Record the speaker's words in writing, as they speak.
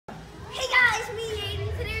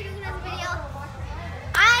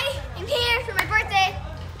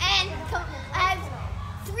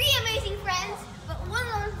amazing friends, but one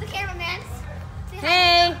of them is the cameraman.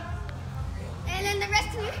 Hey. And then the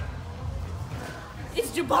rest of you.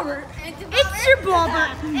 It's Jabobber. It's your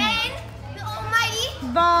Bobber. And the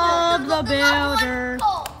almighty Bob the Builder.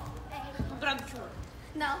 Cole. But I'm sure.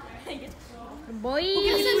 No. Boy. Who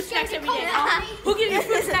gives you food snacks every day, huh? Who gives you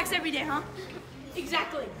food snacks every day, huh?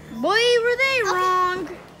 Exactly. Boy, were they wrong.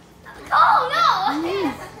 Cole, no!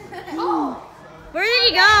 Oh. Where did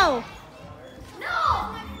he go? No!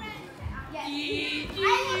 My friend. Yes. I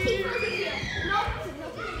will keep looking here. No.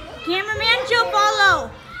 Cameraman show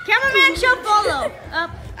follow. Cameraman show follow.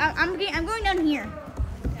 I'm going down here.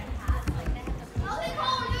 Okay,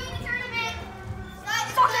 Cole, we're doing the tournament. Guys,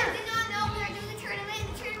 if you guys did not know, we are doing the tournament.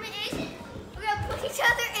 The tournament is we're going to put each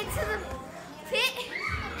other into the pit.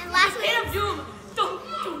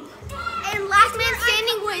 And last man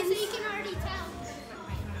standing wins. So you can already tell.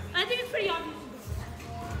 I think it's pretty obvious.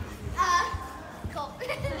 Cool.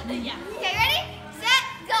 Yeah. Okay, ready? Set,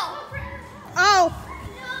 go. Oh.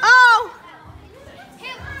 Oh.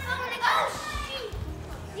 Him, someone, oh, shoot.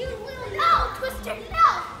 You little, no, Twister, no.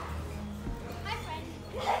 My friend.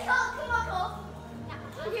 Come on, Cole.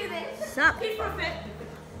 Do this. Sup? He's perfect.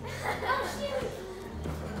 Oh, shoot.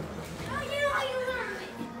 Oh, you know how you learn it.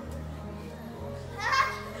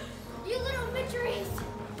 You little mitcheries.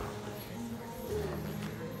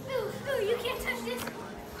 Ooh, you can't touch this.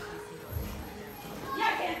 Yeah, I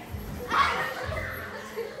can.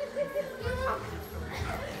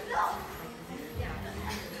 No.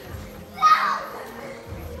 No.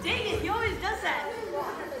 Dang it, he always does that.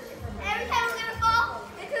 Every time I'm gonna fall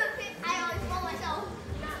into the pit, I always fall myself.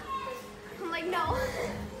 I'm like, no.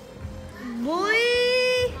 Boy.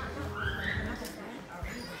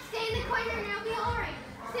 Stay in the corner and you'll be alright.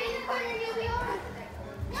 Stay in the corner and you'll be alright.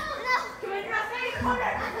 No. Come on, girl, stay in the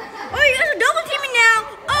corner. Oh, you guys are double teaming now.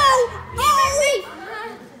 Oh. Oh.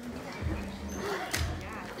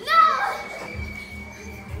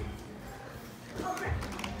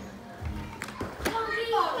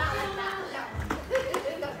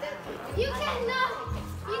 No.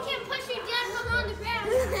 You can't push your dad from on the ground.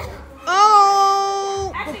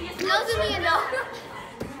 Oh. Actually, yes, No to me and no.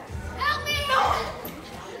 Help me!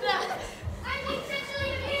 I need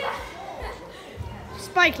essentially here.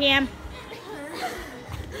 Spy cam.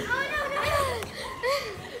 Oh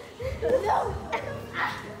no.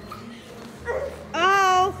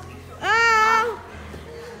 Oh. Oh.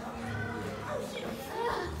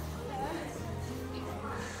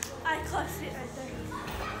 I clutched it right there.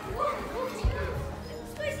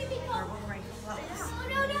 Spicy meatball. Oh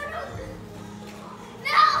no.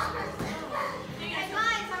 Hey guys,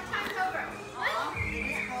 our time's over. What?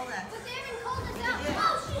 But they haven't called us out.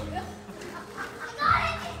 Oh shit. I got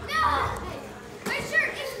it. No. My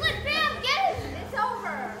shirt is split. Bam, get it. It's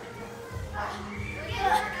over. We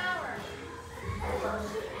have an hour.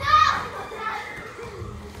 No.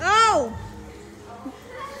 Oh.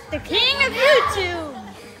 The king of YouTube.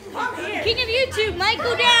 The king of YouTube might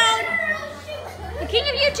go down. The king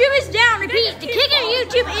of YouTube is down. Repeat. The king of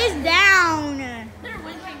YouTube is down. They're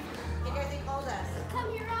winning. Come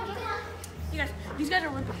here, Robbie. You guys, these guys are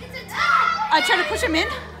winning. It's a tie. I try to push them in,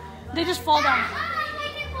 they just fall down. Ah, my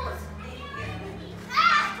nipples.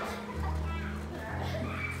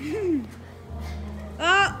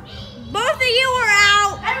 Ah. Both of you are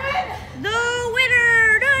out. I win! The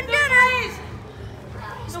winner. Dun, dun, dun.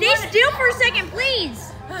 Stay still for a second,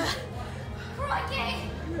 please. Okay.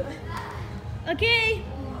 Okay.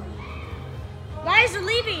 Guys are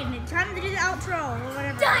leaving. It's time to do the outro or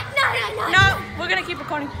whatever. No. No, we're gonna keep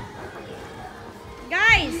recording.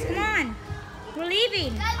 Guys, come on. We're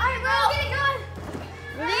leaving. Alright, bro, get it going.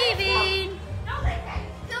 We're leaving.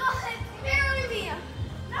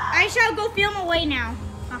 I shall go film away now.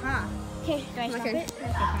 Haha. Okay, do I stop it? Okay,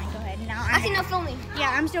 fine, go ahead. Now I can no filming.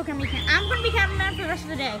 Yeah, I'm still cameraman. I'm gonna be cameraman for the rest of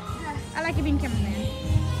the day. I like being cameraman.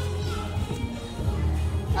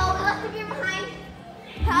 Well, we left the beer behind.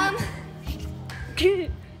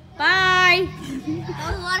 Bye. That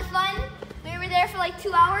was a lot of fun. We were there for like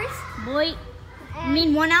 2 hours. Boy, you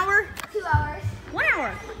mean 1 hour? 2 hours. 1 hour.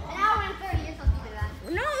 An hour and 30 or something like that.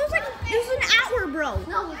 No, it was an hour, bro.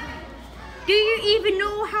 No, we didn't. Do you even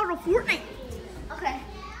know how to Fortnite? Okay.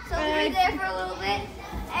 So we were there for a little bit,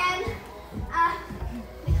 and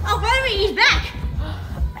Oh, by the way, he's back.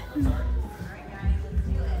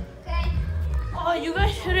 okay. Oh, you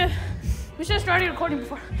guys should have. We should have started recording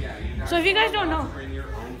before. So if you guys don't know,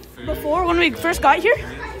 before when we first got here,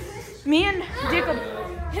 me and Jacob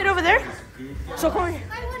hid over there. So come here.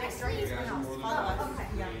 I want to sleep.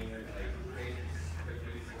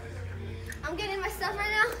 I'm getting my stuff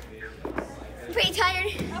right now. I'm pretty tired.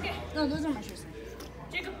 Okay. No, those are my shoes.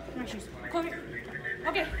 Jacob. My shoes. Come here.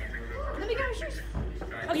 Okay. Let me get my shoes.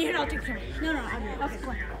 Okay, here, I'll take the camera. No, I'll do it. Okay, come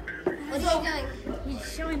on. What's he doing?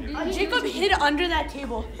 He's showing dude. Jacob hid under that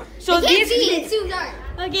table. So I can't these. see. It's too dark.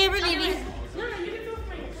 Okay, we're leaving.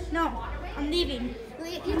 No, I'm leaving.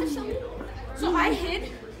 You have to show me. So I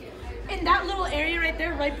hid in that little area right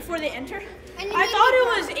there, right before they enter. And you I didn't thought it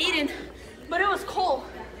was Aiden, but it was Cole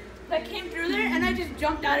that came through there, and I just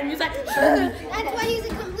jumped out, and he was like, That's why he's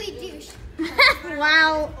a complete douche.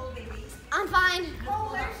 Wow. I'm fine.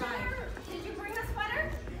 Did you bring a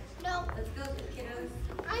sweater? No. Let's go, kiddos.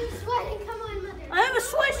 I'm sweating. Come on, mother. I have a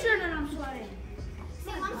sweatshirt and I'm sweating.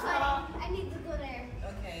 No, I'm sweating. I need to go there.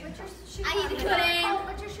 Okay. Put your shoes I need to on. put in. Oh,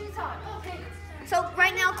 put your shoes on. Okay. So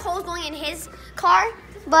right now Cole's going in his car,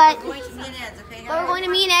 but We're going to meet Ed's, okay, we're going to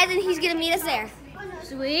meet Ed, and he's gonna meet us there.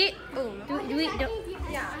 Sweet. Do we? I'm just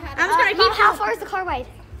Mom, gonna keep. how far is the car ride?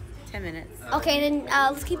 10 minutes. Okay, then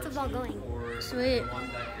let's keep the ball going. Sweet.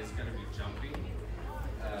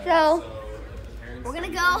 So we're gonna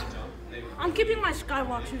go. I'm keeping my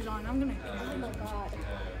Skywalk shoes on. I'm gonna. Oh my god.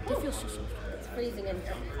 It feels so soft. It's freezing in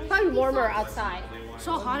here. Probably warmer outside.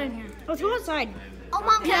 So hot in here. Let's go outside. Oh,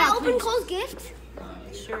 Mom, can Yeah, I open please. Cole's gift?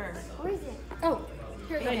 Sure. Where is it? Oh.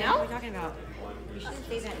 Right now? What are we talking about? We should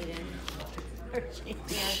say that, Eden. Our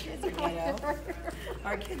kids are ghetto.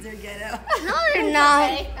 Our kids are ghetto. No, they're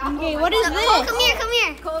not. Okay, what is Cole, this? come here, come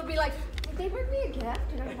here. Cole would be like, did they bring me a gift?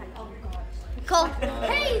 And I'm like, oh god. Cole.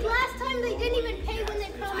 Hey, last time they didn't even pay when they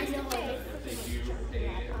promised to pay.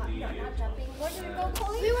 Where did it go,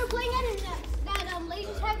 Cole? We were playing at that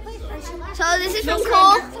laser tag place. So this is from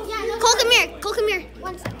Cole. Yeah, no, Cole, come here. Cole, come here.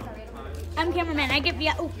 1 second, sorry. I'm cameraman. I give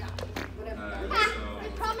you. Oh. They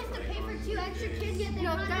promised to pay for 2 extra kids, yet they're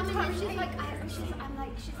not coming. She's like, I'm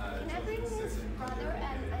like, can I bring his brother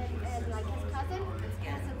and like his cousin?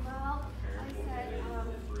 And I said, well, I said,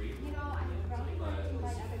 you know, I probably want to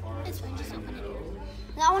invite other kids. It's fine, just open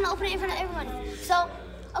it. I want to open it in front of everyone. So,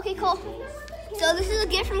 okay, Cole. So this is a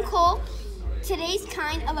gift from Cole. Today's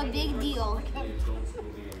kind of a big deal.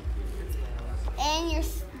 And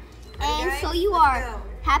so you are.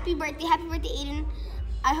 Happy birthday, Aiden.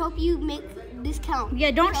 I hope you make this count.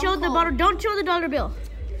 Yeah, don't From show the Cole. bottle. Don't show the dollar bill.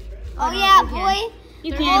 Oh, no, yeah, you boy.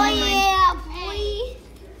 You Oh can. yeah, boy.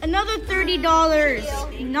 Another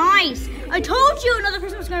 $30. Nice. I told you another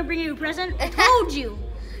person was gonna bring you a present. I told you.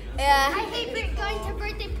 Yeah. I hate going to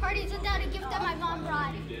birthday parties without a gift that my mom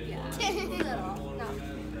brought.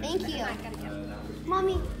 Thank you.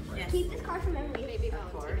 Mommy, Yes. keep this card for memory.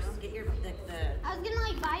 Of course. Get your, the I was gonna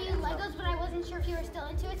like buy you Legos, but I wasn't sure if you were still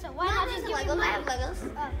into it, so why Mom not has just give Legos. me I have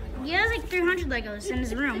Legos. He has like 300 Legos in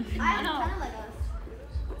his room. I have a ton of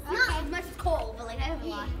Legos. Not as much as Cole, but like I have a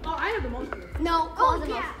lot. Oh, I have the most. No, Cole has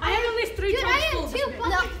the most. I have at least 3 Dude, I trunks full have of 2 this big.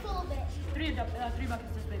 buckets full of it. 3 buckets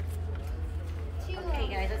this big. Okay,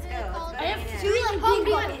 guys, let's go. Let's go. I have Aiden. 2 like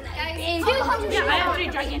big buckets. Yeah, I have 3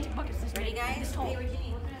 gigantic buckets this Ready, big. guys? Okay, Regina.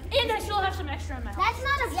 And I still have some extra in my house. That's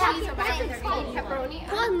not a bucket, that's a tiny pepperoni.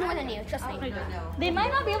 Cole has more than you, trust me. No. They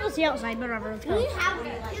might not be able to see outside, but whatever. Let's He doesn't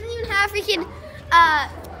go. even have freaking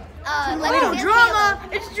Oh, Legos. drama!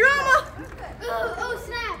 It's drama! Oh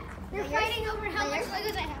snap! They're fighting over how much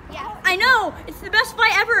Legos I have. Yeah. I know. It's the best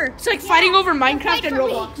fight ever. It's like fighting over Minecraft and for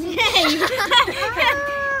me. Roblox.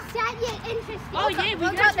 That yet interesting. Oh, yeah, we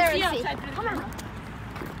We'll got go there to see and see. outside. Come on.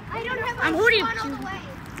 I don't have I'm my holding phone all you. the way.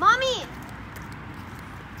 Mommy,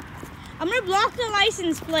 I'm gonna block the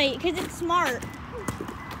license plate because it's smart.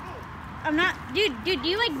 I'm not, dude. Do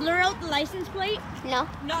you like blur out the license plate? no.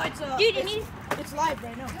 No, it's Dude, you need. it's live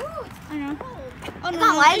right now. I know. Oh no,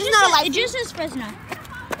 not live, it it's just not a says- live It just says Fresno.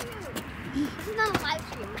 This is not a live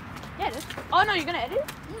stream. Yeah, it is. Oh, no, you're going to edit it?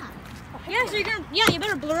 Yeah, so you're gonna. Yeah, you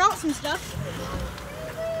better blur out some stuff.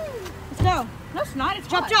 Let's go. No, it's not. It's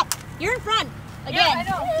Chop, hot. chop. You're in front. Again. Yeah, I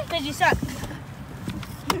know. Because you suck.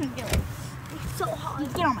 Get away. So hot. You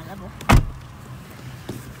get on my level.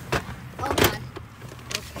 Oh god.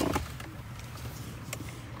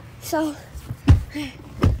 So,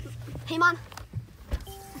 hey mom.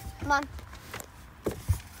 Mom.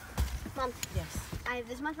 Yes. I have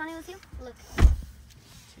this much money with you. Look.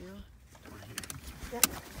 2.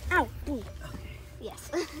 Ow. Ooh.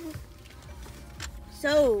 Yes.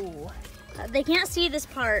 So, they can't see this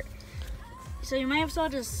part. So you might have to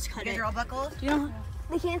just cut You guys it. are all buckled? You know?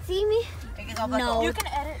 They can't see me. Are you guys all No. buckled? You can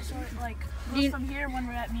edit so it, like, Do goes you- from here when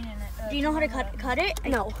we're at meeting it. Do you know how to cut it?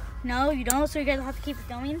 No. No, you don't. So you guys have to keep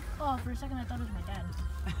filming. Oh, for a second I thought it was my dad.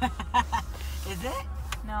 Is it?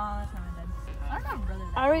 No, that's not my dad. I don't have a brother.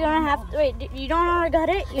 Are we gonna have to wait? You don't know how to cut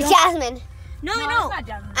it? You It's don't- Jasmine. No, No, no. it's not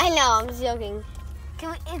Jasmine. I know. I'm just joking.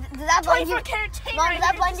 Can we? Does that blind your? Mom, does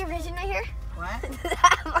that blind your vision right here? What? Does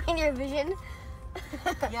that blind your vision?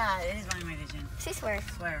 Yeah, it is blinding my vision. Say swear.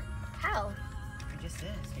 Swear. How? It just is,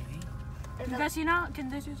 baby. You guys see now? Can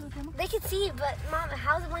they see the camera? They can see, but Mom,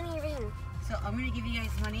 how's it blinding your vision? So I'm gonna give you guys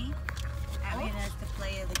money at Neds to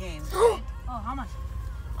play the game. Oh, how much?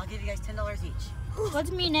 I'll give you guys $10 each.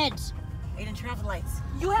 What's me and Ed's? Aiden, turn off the lights.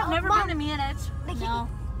 You have never Mom. been to me and Ed's. No.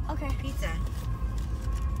 Okay. Pizza.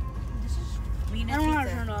 This is. Me and I Ed's don't know how to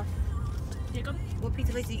turn pizza. it off. Jacob? What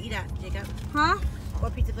pizza place do you eat at, Jacob? Huh?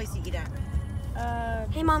 What pizza place do you eat at?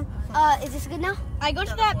 Hey, Mom. Is this good now? I go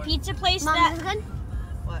to that pizza place Mom, that is this good?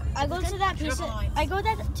 What? I go to that Turn off pizza. the lights. I go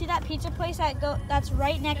to that pizza place that's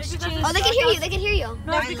right next to. Oh, they can hear you. They can hear you.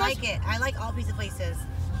 No, I because like it. I like all pizza places.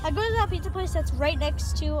 I go to that pizza place that's right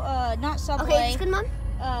next to not Subway. Okay, is this good, Mom?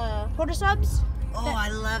 Porter Subs. Oh, I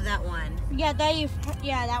love that one. Yeah, that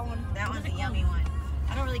one. That one's a yummy one.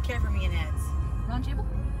 I don't really care for me and Ed's. round table?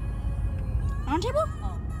 Round table?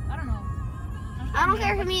 Oh, I don't know. I don't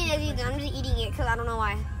care for me and Ed's either. I'm just eating it because I don't know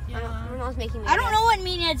why. Yeah. My mom's making me. I don't know what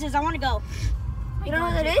Mean Ed's is. I want to go. You don't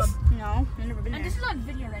know what it is? No, I've never been And there. this is on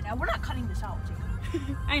video right now. We're not cutting this out,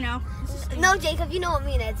 Jacob. I know. No, Jacob, you know what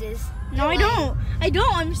me and Ed's is. No, I You're lying. don't. I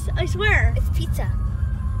don't. I swear. It's pizza.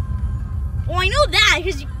 Well, I know that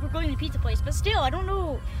because we're going to the pizza place, but still, I don't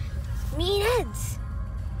know. Me and Ed's.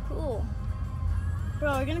 Cool.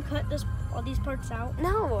 Bro, we're gonna cut all these parts out.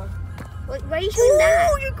 No. Why are you doing that?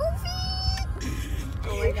 You're goofy.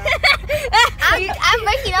 Oh my god. I'm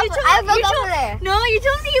breaking up. I broke up with her. No, you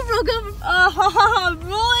told me you broke up. Oh,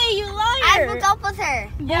 Roy, you liar. I broke up with her.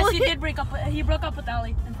 Yes, Boy. he did break up. He broke up with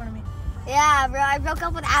Allie in front of me. Yeah, bro. I broke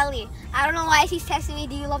up with Allie. I don't know why she's texting me.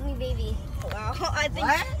 Do you love me, baby? Wow, I think.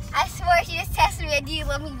 What? I swear she just texted me. Do you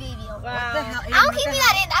love me, baby? Wow. What the hell? Aiden, I don't what keep the me hell?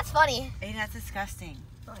 that in. That's funny. Aiden, that's disgusting.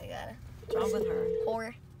 Oh my god. What's wrong with her?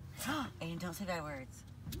 Whore. Aiden, don't say bad words.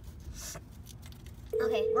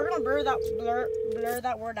 Okay. We're gonna blur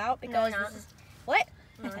that word out because not. this is what?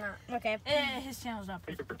 No, we're not. Okay. His channel's not.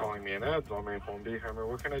 Thank you for calling me in Ed's. I'm my phone B Hammer.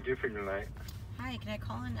 What can I do for you tonight? Hi, can I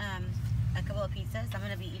call in a couple of pizzas? I'm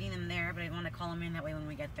gonna be eating them there, but I want to call them in that way when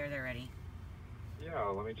we get there, they're ready. Yeah,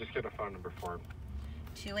 let me just get a phone number for him.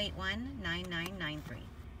 281-9993.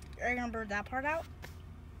 Are you gonna blur that part out?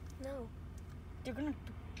 No. They're gonna.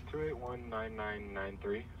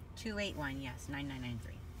 281-9993. 281, yes,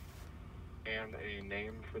 9993. And a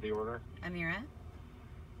name for the order. Amira?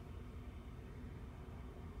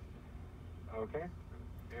 Okay.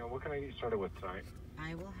 And what can I get you started with tonight?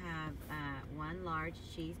 I will have one large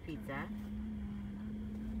cheese pizza,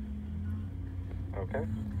 Okay.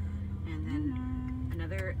 and then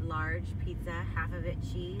another large pizza, half of it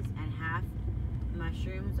cheese and half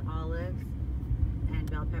mushrooms, olives, and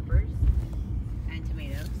bell peppers, and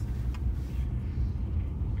tomatoes.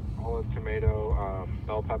 Olive, tomato,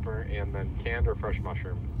 bell pepper, and then canned or fresh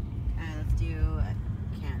mushroom. Let's do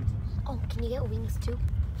canned. Oh, can you get wings too?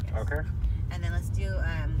 Okay. And then let's do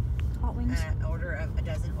Hot wings. order of a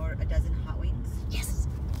dozen hot wings. Yes.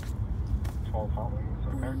 12 hot wings.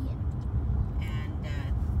 Okay. And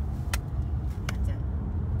that's it.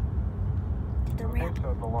 The Okay, wrap.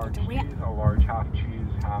 so the large It's a wrap. cheese, a large half cheese,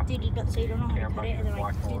 half Dude, you don't, so you don't know how to canned cut it, and then mushroom,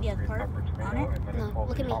 black like do olive, the other green part pepper, on tomato, it. and then No, a 12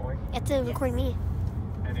 look at me. hot wing. You have to record me.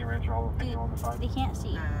 Any ranch or jalapeno Dude, on the side? They can't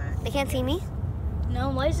see. They can't see me? No,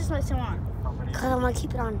 why is this light still on? How many? Because I want to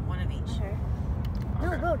keep it on. One of each. Okay. No,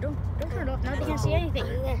 Okay. bro, don't turn it off. Now they can't see anything.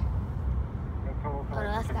 Are you there? The total Oh, no,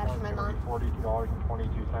 that's bad for my mom.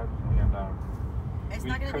 $42.22, and It's we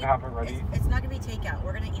not gonna could be. have it ready. It's not gonna be takeout.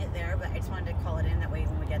 We're gonna eat it there, but I just wanted to call it in. That way,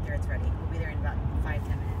 when we get there, it's ready. We'll be there in about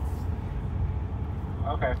 5-10 minutes.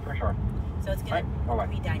 Okay, for sure. So it's gonna Bye-bye.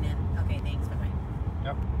 be dine in. Okay, thanks. Bye bye.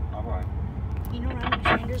 Yep. Bye-bye. You know, random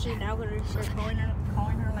strangers are now gonna start calling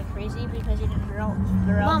her like crazy because you didn't blur out.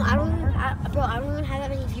 Mom, I don't even have that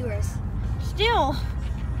many viewers. Still.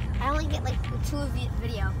 I only get like 2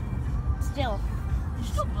 video. Still. You're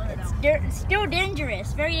still blurred out. It's still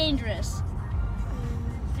dangerous. Very dangerous.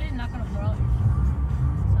 She's not gonna blur out.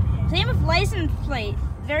 So, Same with license plate.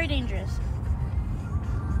 Very dangerous.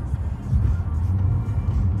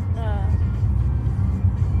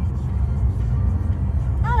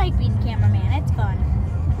 I like being cameraman. It's fun.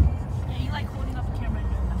 yeah, you like holding up the camera and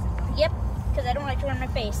doing that. Yep. Because I don't like to run my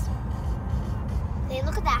face. Hey,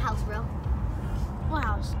 look at that house, bro. What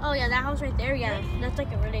house? Oh yeah, that house right there. Yeah, that's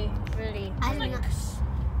like a really. I It's don't like know.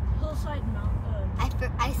 hillside mount. I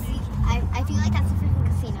feel like that's a freaking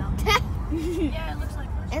casino. Yeah, it looks like.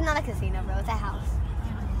 It's not a casino, bro. It's a house.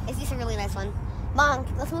 It's just a really nice one. Mom,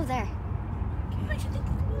 let's move there. I should think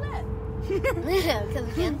of that. Because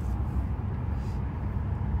we can.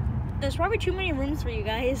 There's probably too many rooms for you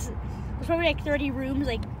guys. There's probably like 30 rooms,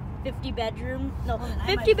 like 50 bedrooms. No, Well, then I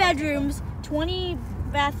 50 might fuck bedrooms, 20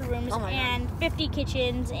 bathrooms Oh my God. and 50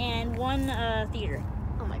 kitchens and 1 theater.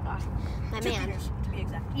 Oh my gosh. My man. To be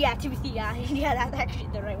exact. Yeah, yeah, that's actually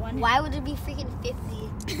the right one. Why would it be freaking 50?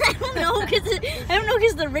 I don't know,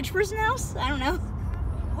 because the rich person house. I don't know.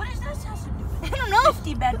 What does this house to do with I don't know.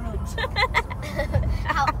 50 bedrooms?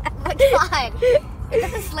 How? Oh my God. Is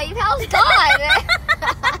that the slave house? God.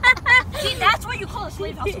 See, that's what you call a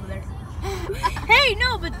slave house over there. Hey,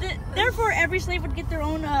 no, but therefore every slave would get their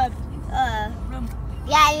own Room.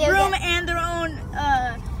 Yeah, room and their own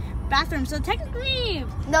bathroom. So technically,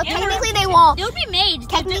 No, technically they won't. They'll be maids.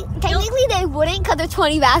 Technically they wouldn't because there's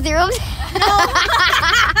 20 bathrooms.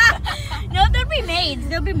 No, they'll be maids.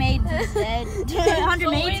 They'll be maids instead. 100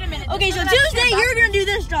 maids. Wait a minute. Okay, This so one has Tuesday to you're gonna do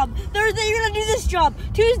this job. Thursday you're gonna do this job.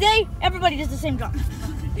 Tuesday everybody does the same job.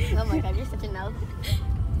 Oh my God, you're such a nub.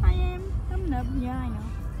 I am. I'm nub. Yeah, I know.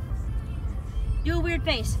 Do a weird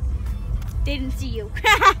face. They didn't see you.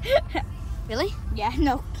 Really? Yeah,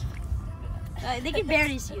 no. They can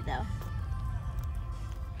barely see you though.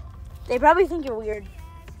 They probably think you're weird.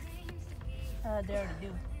 They already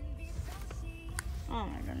do. Oh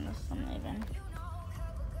my goodness, I'm leaving.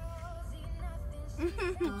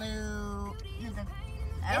 Blue.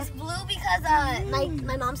 It's blue because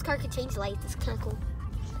my mom's car could change lights. It's kind of cool.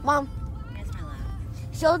 Mom, Yes, my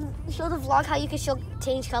love. show the vlog how you can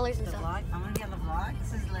change colors and The stuff. vlog. I'm gonna be on the vlog.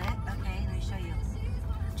 This is lit. Okay, let me show you.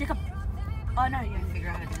 Jacob. Oh, no, you Figure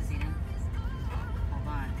out how to do this, Eden. Hold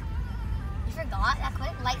on. You forgot that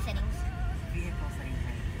quick? Light settings. Vehicle settings.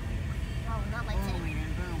 Right. Oh, not light Boom, settings.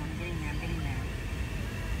 Eden. Boom. I'm getting there. I'm getting there.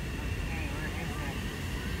 Okay, where is it?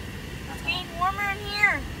 It's getting warmer in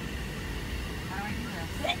here. How do I do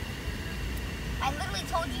this? I literally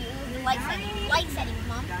told you it was the light settings. Light settings,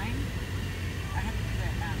 Mom. Dying? I have to do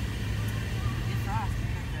that. Defrost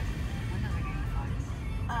because the windows are getting foggy.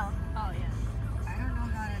 Oh, yeah. I don't know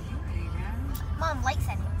how to do it, Eden. Mom, light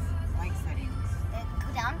settings. Light settings. Go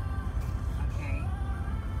down. Okay,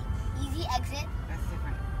 Easy exit. that's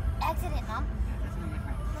different. Exit it, Mom. Yeah, that's something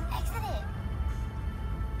different. Mom, exit it.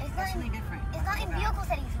 It's That's not something in, different. it's not in vehicle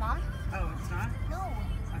settings, Mom. Oh, it's not? No.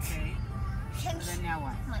 Okay. So Change. then now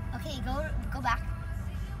what? Come on. Okay, go back.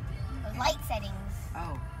 Light settings.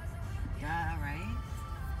 Oh. Yeah, alright.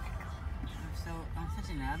 I'm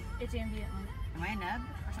such a nub. It's ambient. Am I a nub?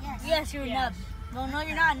 Yes. Yes, you're a nub. Well, no,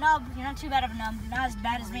 you're not a nub. You're not too bad of a nub. Not as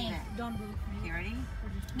bad as me. Don't do You ready?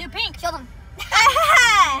 Do pink. Show them.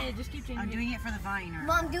 it. Just keep changing. I'm doing it for the Vine or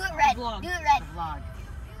Mom, do it red. Vlog. Do it red. the vlog.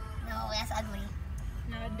 No, that's ugly.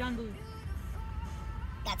 No, don't blue.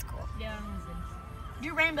 That's cool. Yeah, that one's good.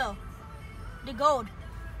 Do rainbow. The gold.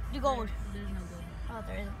 The gold. There's no good. Oh,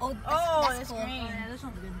 there is. Oh, that's cool. green. Oh, yeah, this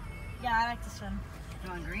one's good. Yeah, I like this one. You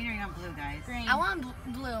want green or you want blue, guys? Green. I want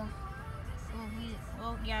blue.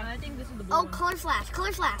 Well, yeah. I think this is the blue Oh, one. color flash.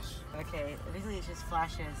 Color flash. Okay, basically it's just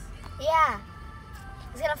flashes Yeah.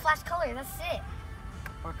 It's gonna flash color. That's it.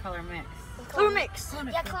 or color mix. Color mix. Color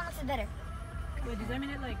mix, Yeah, yeah. color mix is better. Wait, does that mean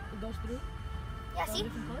it like it goes through Yeah, all see?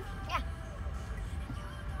 different colors?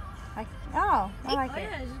 Oh, I like Oh it.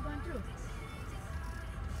 yeah, it's just going through.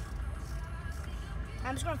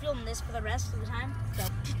 I'm just gonna film this for the rest of the time. So.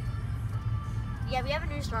 Yeah, we have a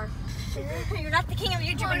new star. You're not the king of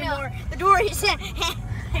YouTube Oh, no. anymore. The door is.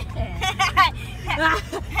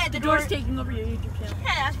 The door's taking over your YouTube channel.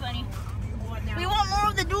 That's funny. We want more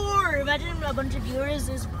of the door. Imagine a bunch of viewers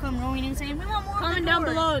just come rolling in saying, we want more of the Comment door. down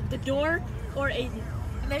below the door or Aiden.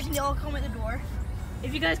 Imagine they all comment the door.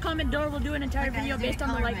 If you guys comment door, we'll do an entire Okay, video do a based on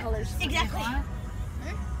the color light mix. colors. This is what you Exactly. want?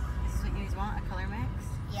 This is what you guys want? A color mix?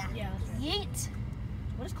 Yeah. Yeah. Yeet.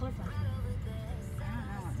 What is color flash? I don't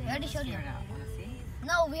know. We already showed you. Figure it out. Wanna see?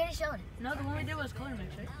 No, we already showed. No, the one we did was color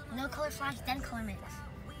mix, right? No color flash, then color mix.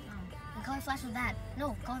 And color flash was bad.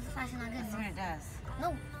 No, color flash is not good. Let's see what it does.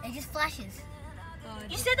 No, it just flashes.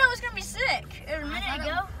 You said that was going to be sick a minute thought it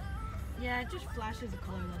ago. Yeah, it just flashes the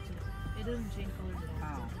color, that's it. It doesn't change colors at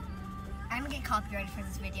all. Oh. I'm gonna get copyrighted for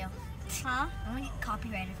this video. Huh? I'm gonna get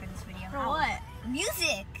copyrighted for this video. For what?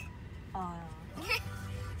 Music. Oh.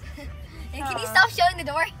 And can you stop showing the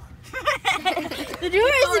door? The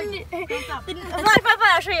door is fine,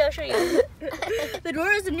 I'll show you. The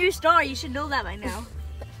door is a new star. You should know that by now.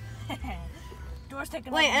 Door's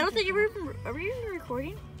taking Wait, over I don't YouTube think channel. are we even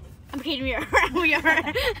recording? I'm kidding, we are. We are.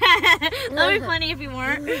 That'd be funny if we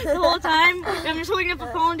weren't. The whole time, I'm just holding up the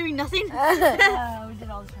phone doing nothing. We did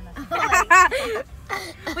all this for nothing.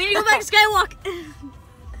 We need to go back to Skywalk.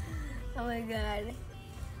 Oh my god.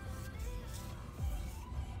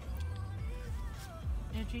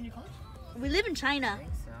 Did it change your colors? We live in China. I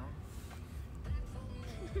think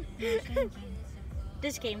so.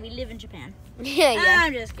 Just kidding, we live in Japan. Yeah,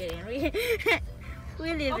 I'm just kidding. We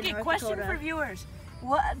live in Okay, North question Dakota. for viewers.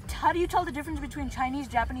 What? How do you tell the difference between Chinese,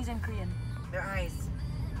 Japanese, and Korean? Their eyes.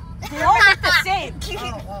 They all look the same.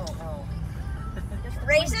 Oh.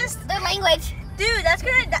 Racist? Their language. Dude, that's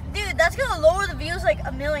gonna lower the views like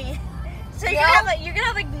 1 million. So you're gonna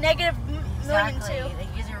have like negative million Exactly. too.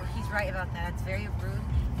 He's right about that. It's very rude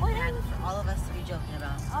and for all of us to be joking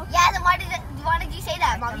about. Yeah, then why did you say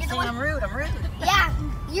that, Mom? I'm You're the saying one. I'm rude. I'm rude. Yeah,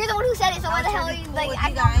 you're the one who said it. So why the hell are you Cool like? with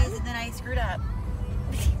you guys, and then I screwed up.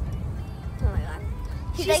 Oh my god.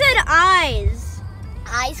 She said eyes.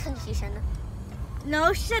 Eyes confusion.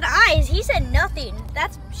 No, she said eyes. He said nothing. The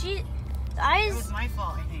It eyes. was my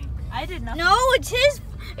fault, I think. I did nothing. No, it's his.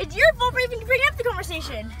 It's your fault for even bringing up the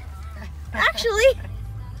conversation. Actually,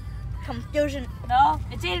 confusion. No,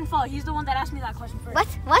 it's Aiden's fault. He's the one that asked me that question first.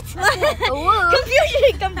 What? Whoa.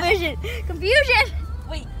 Confusion.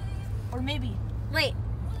 Wait, or maybe. Wait.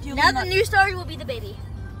 Do you Now mean the that- new story will be the baby.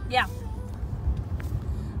 Yeah.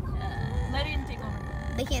 Let Aiden take over.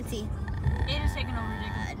 They can't see. Aiden's taking over,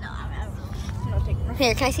 Jacob. No, take it over.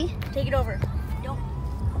 Here, can I see? Take it over.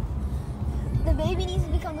 The baby needs to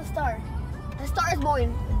become a star. A star is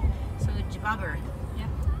born. So, Jabber,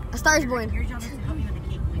 A star is born. your job is to help me with the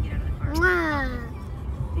cake when we get out of the car.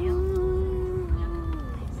 Mwah.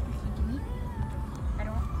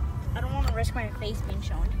 I don't want to risk my face being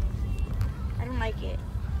shown. I don't like it.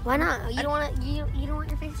 Why not? You don't want you don't want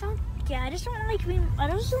your face shown? Yeah, I just don't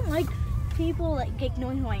like people like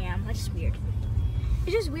knowing who I am. That's just weird.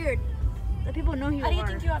 It's just weird that people know who you How are. do you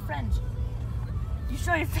think you have friends? You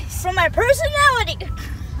show your face. From my personality.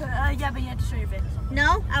 Yeah, but you had to show your face.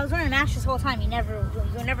 No, I was wearing a mask this whole time. You'll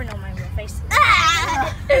never know my real face.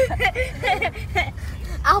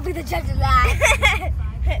 I'll be the judge of that.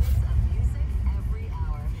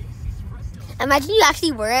 Imagine you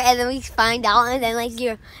actually wear it and then we find out and then like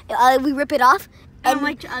we rip it off. I'm And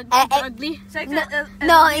like ugly.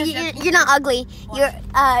 no, you're not ugly. You're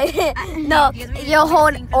no, your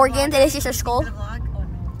whole organs and it's just your skull. For the vlog? Oh, no.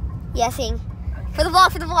 Yeah, sing. For the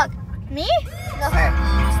vlog. Me? No, her.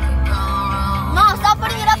 Mom, stop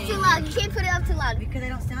putting it up too loud. You can't put it up too loud. Because I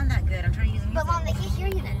don't sound that good. I'm trying to use music. But Mom, they can't hear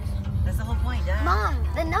you then. That's the whole point, duh. Mom,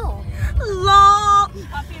 then no. Long.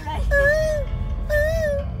 Copyright.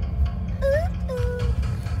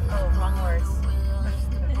 Oh, wrong words.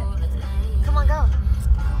 Come on, go.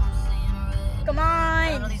 Come I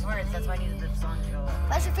don't know on. these words. That's why I needed the song to go up.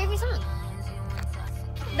 What's your favorite song?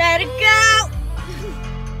 Let it go.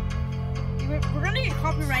 We're gonna get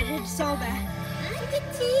copyrighted so bad.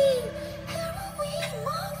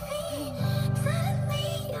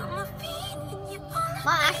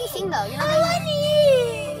 Mom, actually sing though. You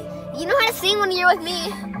know how to sing when you're with me.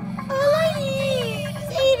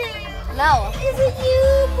 No. Is it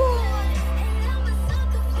you, boy?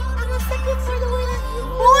 I'm a second for the winner.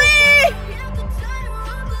 Boy!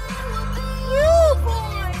 You,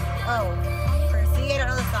 boy! Oh. See, I don't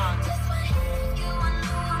know the song.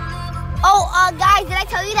 Oh, guys, did I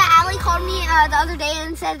tell you that Allie called me the other day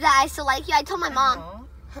and said that I still like you? I told my mom. No.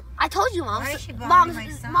 I told you, Mom. Why is she bugging Mom, my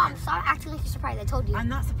son? Mom, stop acting like you're surprised. I told you. I'm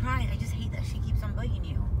not surprised. I just hate that she keeps on bugging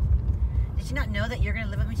you. Did you not know that you're going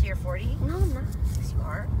to live with me till you're 40? No, I'm not. Yes, you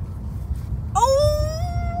are.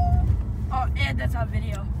 Oh! Oh, and that's on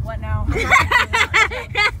video. What now? You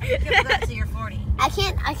can't live up till you're 40. I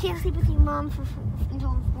can't sleep with you, Mom,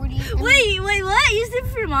 until 40. Wait, what? You sleep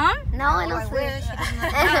with your mom? No, I Oh, don't I sleep. wish. She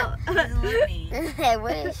doesn't let me. I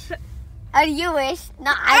wish. Oh, you wish?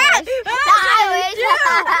 Not I wish. Not I wish.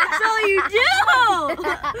 So you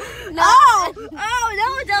do! No. Oh, that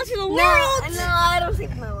was out to the No, world! no, I don't sleep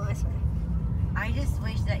with my mom. I swear. I just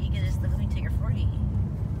wish that you could just live with me till you're 40.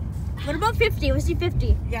 What about 50? Let's do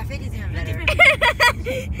 50. Yeah, 50 is even better.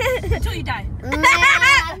 Until you die.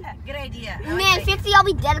 Man, Good idea. I man, like 50, I'll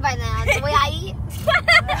be dead by now. The way I eat.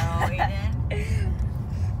 that. No, Aiden.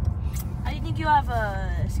 How do you think you have a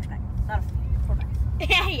 6-pack? Not a 4-pack.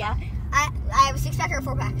 Yeah. I have a 6-pack or a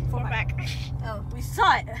 4-pack. 4-pack. Oh, we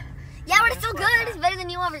saw it. Yeah, but it's still good. It's better than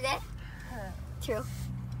you ever get. True.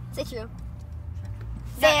 Say true.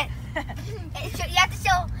 Say it. You have to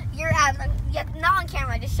show your abs. Not on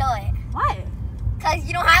camera. Just show it. Why? Cause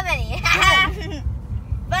you don't have any.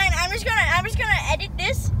 Fine, I'm just gonna edit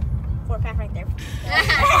this. 4-pack right there.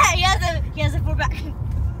 he has a 4-pack.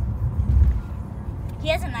 He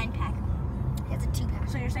has a 9-pack. He has a 2-pack.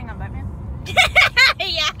 So you're saying I'm Batman?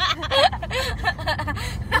 Yeah.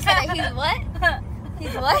 You said that he's what?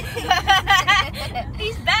 He's what?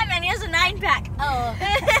 He's Batman. He has a 9-pack. Oh.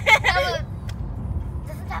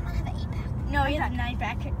 Doesn't Batman have an 8-pack? No, he has a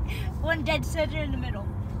 9-pack. One dead center in the middle.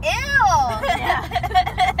 Ew. Yeah.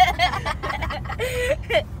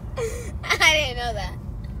 I didn't know that.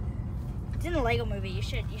 It's in the Lego movie. You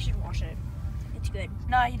should watch it. It's good.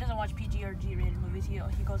 No, he doesn't watch PG or G-rated movies. He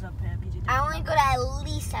goes up PG-13. I only go to at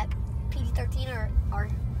least at PG-13 or R.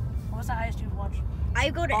 What's the highest you've watched? I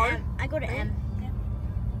go to R? M. I go to M.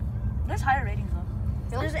 There's higher ratings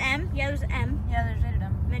though. There's M. Yeah, there's M. Yeah, there's rated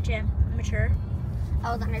M. Mature.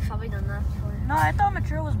 Oh, then I've probably done that before. No, I thought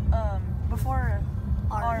mature was before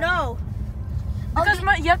R. No. Because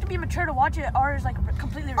you have to be mature to watch it. R is like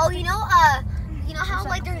completely. Oh, you know how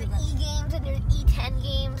like there's E games and there's E10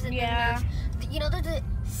 games and Yeah. then there's a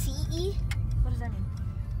CE, What does that mean?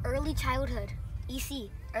 early childhood, EC,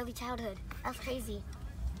 early childhood. That's crazy.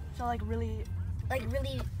 So like really. Like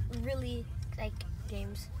really like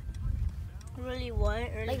games. Really what?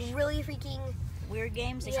 Or Like really freaking. weird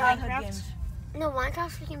games like Yeah. Minecraft? games. No,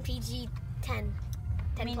 Minecraft's freaking PG 10.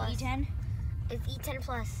 10 I mean plus. E10? It's E10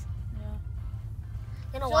 plus. Yeah.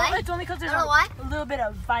 You know So why? it's only because there's You know why? a little bit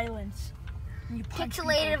of violence. When you punch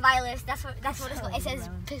Pixelated people. violence. That's what it's called. It Pixelated says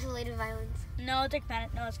violence. pixelated violence No, it's like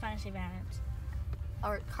it's fantasy violence.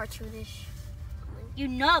 or cartoonish. You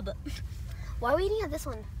nub. Why are we eating at this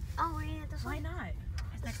one? Oh, we're eating at this Why one. not?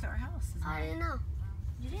 It's next to our house. Isn't I it? didn't know.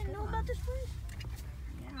 You didn't know about this place?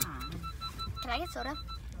 Yeah. Can I get soda?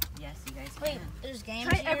 Yes, you guys. Wait, can. there's games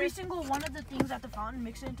Try here? every single one of the things at the fountain,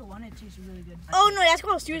 mix it into one, it tastes really good. Oh no, that's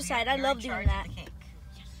called suicide. I You're love in doing charge that. of the cake.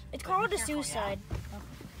 It's But called be a careful, yeah? suicide.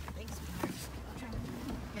 Thanks, sweetheart.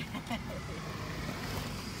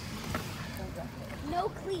 No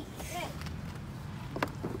cleats.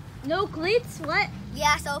 No cleats? What?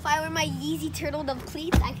 Yeah, so if I wear my Yeezy turtle dove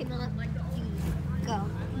cleats, I cannot go.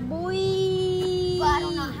 Boy. But I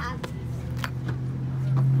do not have these.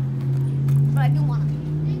 But I do want them.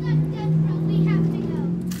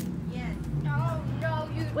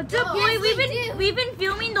 What's up, boy? We've been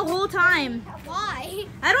filming the whole time. Why?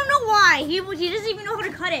 I don't know why. He doesn't even know how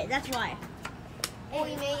to cut it. That's why.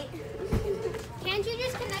 Oi, mate. Can't you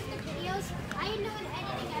just connect the videos? I know an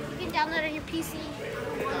editing app you can download on your PC.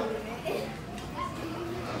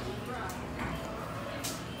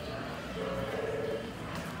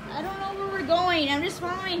 I don't know where we're going. I'm just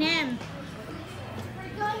following him. We're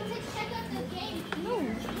going to check out the game.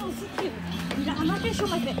 I'm not gonna show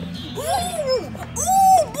my face. Ooh,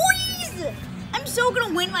 boys! I'm so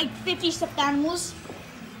gonna win like 50 stuffed animals.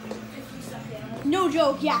 No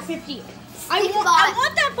joke, yeah, 50. I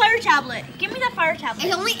want that fire tablet. Give me that fire tablet.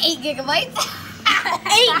 It's only 8 gigabytes. 8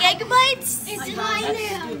 gigabytes? It's mine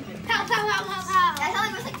now. Pow, pow, pow, pow, pow. That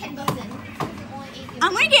only was like $10 then.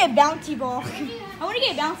 I'm gonna get a bouncy ball. I wanna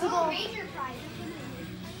get a bouncy ball. Ranger prize.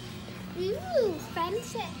 Ooh,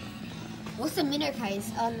 fancy. What's the minor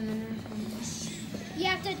prize? You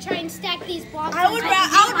have to try and stack these blocks. I would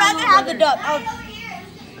rather have the duck.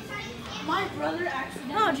 My brother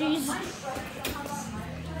accidentally. Oh, jeez.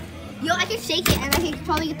 Yo, I can shake it and I can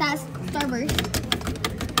probably get that Starburst.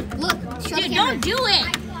 Look, show the Dude, camera. don't do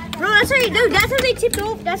it. Bro, that's how you do. That's how they tipped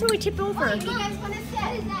over. That's how we tipped over. You guys want to see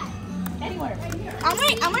what is that? Anywhere. I'm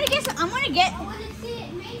gonna get I want to see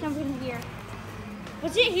it. Make something here.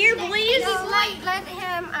 What's it here, boys? let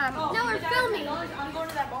him. No, we're filming. I'm going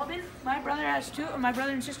to that ball bin. My brother has 2. My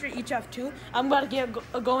brother and sister each have 2. I'm about to get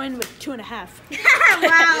go in with 2.5.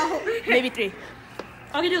 Wow. Maybe 3.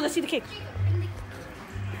 Okay, dude, let's see the cake.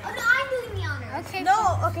 Oh, no, I'm doing the honors. Okay.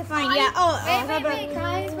 No, okay, fine. Yeah. Oh, Wait,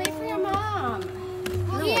 guys, wait for your mom.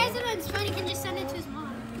 Well, he has it on his phone. He can just send it to his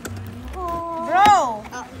mom. bro. Oh,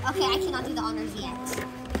 okay, I cannot do the honors yet.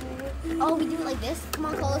 Oh, we do it like this? Come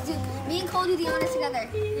on, Cole, let's do. Me and Cole do the honors together.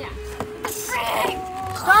 Yeah.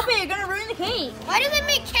 Stop it! You're gonna ruin the cake. Why do they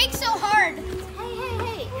make cake so hard?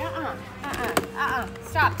 Hey.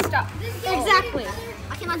 Stop. Exactly.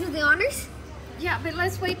 I cannot do the honors? Yeah, but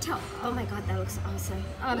let's wait till. Oh my god, that looks awesome.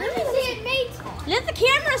 Let me see it, mate. Let the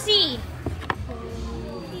camera see.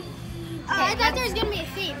 I thought there was gonna be a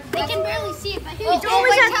theme. They can barely see it, but here It's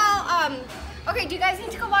always a- Okay, do you guys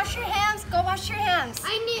need to go wash your hands? Go wash your hands.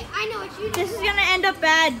 I know what you do. This is gonna end up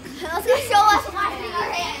bad. Let's go show us washing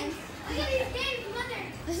our hands. Look at these games, mother.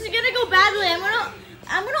 This is gonna go badly. I'm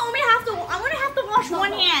gonna only have to wash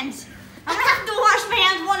one hand. I'm gonna have to wash my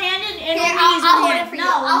hands one handed and Here, only use I'll one hold hand. it for you.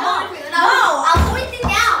 No, I'll no, hold it for you. no. I'll hold it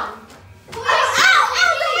down.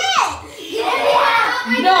 Ow, the head.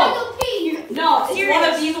 I gotta go pee. No, it's one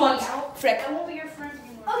of these ones. Frick. I won't be your friend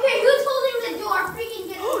anymore. Okay, who's holding the door? Freaking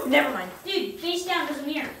get it. Never mind. Dude, face down doesn't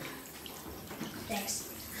mirror. Thanks.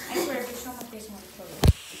 I swear, if you show my face, I'm gonna kill you.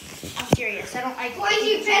 I'm serious. Boys,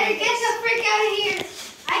 you better get the frick out of here.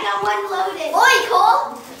 I got one loaded. Oi,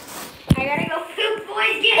 Cole. I gotta go poop,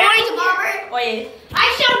 boys. Get out. Oi, Barber. Wait. I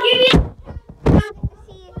shall give you.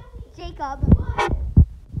 See Jacob.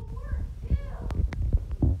 3,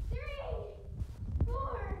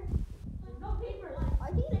 4. No paper. I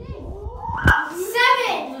think it is.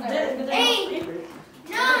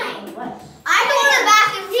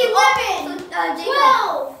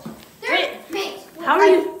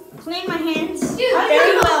 clean my hands Dude,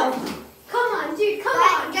 very well. Come on, dude, come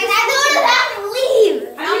on. Guys, I go to that and leave.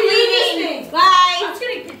 I'm leaving. Bye. I'm just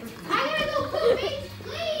getting paper. I'm gonna go pooping.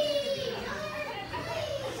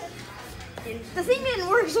 Please. The thing didn't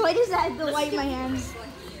work, so I just had to wipe my hands.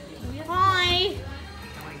 Hi.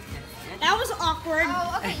 That was awkward.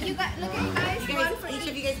 Oh, okay, you got, look at you guys. You guys, each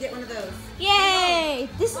of you guys get one of those. Yay!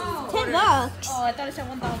 This is $10. Oh, I thought it said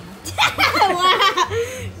 1,000.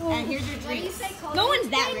 Wow. And here's your drinks. No one's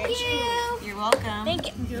that rich. You're welcome. Thank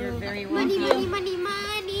you. You're very welcome. Money.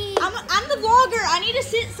 I'm the vlogger. I need to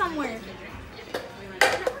sit somewhere.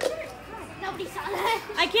 Nobody saw that.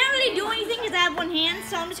 I can't really do anything because I have one hand,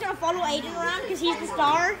 so I'm just gonna follow Aiden around because he's the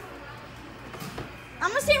star. I'm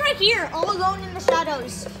gonna sit right here, all alone in the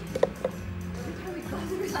shadows.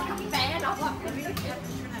 There's like a fan off. Turn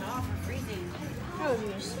that off. I'm freezing. Oh,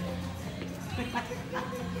 jeez.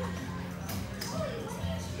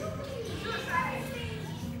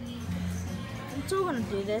 I'm still gonna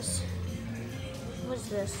do this. What's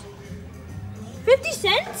this? 50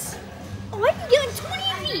 cents? Oh, I can get like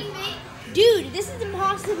 20 of these. Dude, this is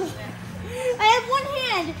impossible. I have one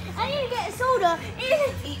hand. I need to get a soda.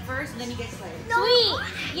 Eat first, and then you get slices. Sweet.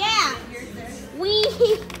 Yeah. Here's theirs. We.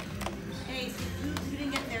 Hey, you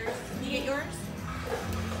didn't get theirs. Did you get yours?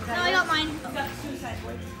 No, I got mine. You got suicide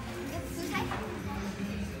boy.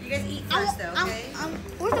 You guys eat first, though, okay?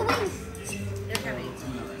 Where's the wings? They're coming.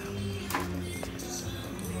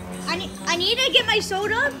 I need to get my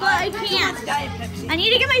soda, but I can't. Diet Pepsi. I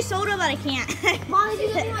need to get my soda, but I can't. Mom, did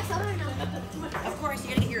you give me my soda or no? Of course, you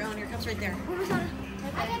gotta get your own. Your cup's right there. Where's my soda?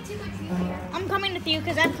 I got too much room here. I'm coming with you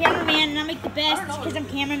because I'm cameraman and I make the best because I'm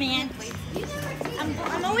cameraman.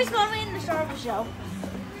 I'm always following the star of the show.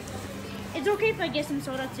 It's okay if I get some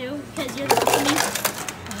soda too because you're the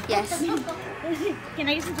Yes. Can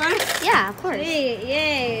I get some soda? Yeah, of course.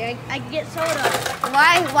 Yay, I can get soda.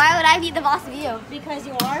 Why would I be the boss of you? Because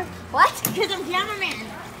you are? What? Because I'm cameraman.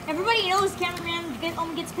 Everybody knows cameraman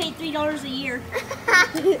only gets paid $3 a year.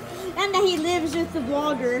 And that he lives with the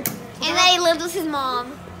vlogger. And that he lived with his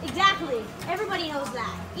mom. Exactly. Everybody knows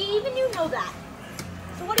that. Even you know that.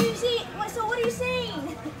 So what are you saying? So what are you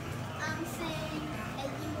saying? I'm saying that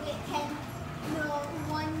you get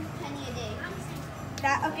 1 penny a day.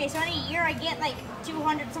 Okay, so in a year I get like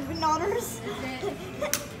 $200 something.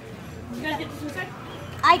 You guys get the suicide?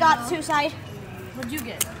 I got suicide. What'd you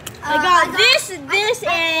get? I got this, and this,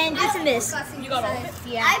 and this. You got all of it?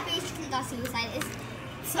 Yeah. I basically got suicide.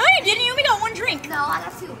 No, you didn't. You only got one drink. No, I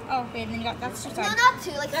got 2. Oh, okay, then you got that's No, suicide. not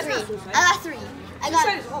 2, like That's 3. not suicide. I got 3.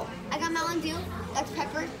 Suicide is all. I got Mountain Dew, Dr.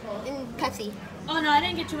 Pepper, and Pepsi. Oh no, I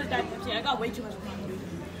didn't get too much Diet Pepsi. I got way too much Mountain Dew.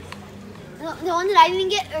 The one that I didn't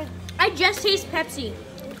get, I just taste Pepsi.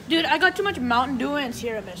 Dude, I got too much Mountain Dew and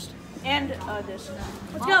Sierra Mist. And this.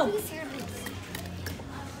 Let's go.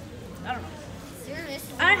 I don't know.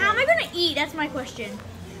 How am I gonna eat? That's my question.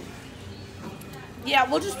 Yeah,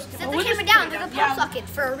 we'll just Set we'll the camera just down. put it There's a down. pop socket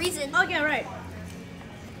for a reason. Okay, right.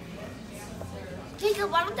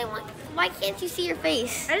 Jacob, why can't you see your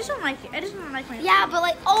face? I just don't like it. I just don't like my. Yeah, but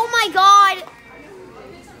like, oh my god.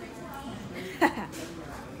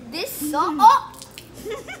 This sucks.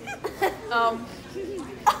 Oh!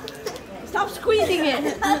 Stop squeezing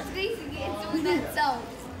it. Stop squeezing it. It's doing that itself.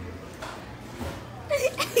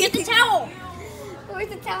 Get the towel. Where's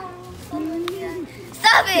the towel?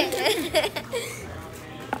 Stop it!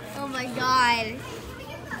 Oh my god.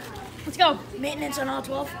 Let's go. Maintenance on all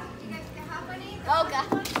 12. Oh god.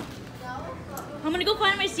 I'm gonna go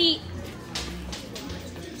find my seat.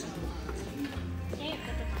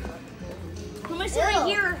 I'm gonna sit right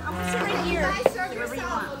here. I'm gonna sit right here. Wherever you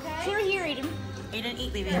want. Sit right here, Aiden. Aiden,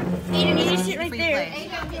 eat, baby. Aiden, you just sit right Free there. play.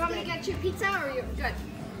 Do you want me to get you pizza or you're good?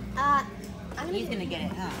 He's gonna get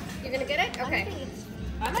it, huh? You're gonna get it? Okay.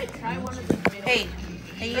 I might try one of the Hey,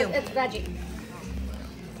 you. It's veggie.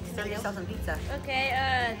 Serve yourself some pizza.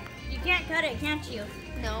 Okay, you can't cut it, can't you?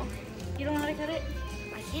 No, You don't know how to cut it?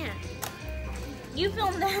 I can't. You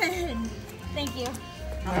filmed that. Thank you.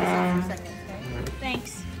 I'll be off for a second, okay?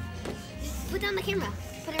 Thanks. Put down the camera.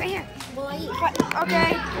 Put it right here. Will I eat?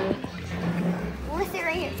 Okay. I want to sit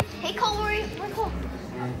right here. Hey Cole, where's Cole?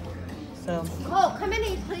 So, Cole, come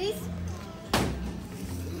in, please.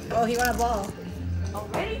 oh, he won a ball.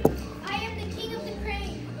 Already? I am the king of the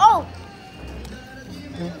crane. Oh!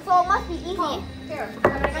 So it must be easy. Here. I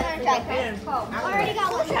already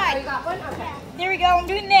got one try. You got one? Okay. There we go. I'm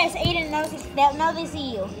doing this. Aiden knows this. Now they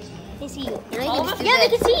see you. They see you. All of us? Yeah, they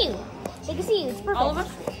can see you. They can see you. It's perfect. All of us?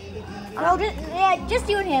 No, just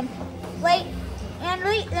you and him. Wait, and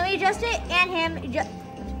let me adjust it, and him.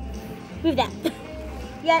 Move that.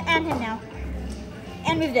 Yeah, and him now.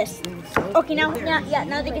 And move this. Okay, now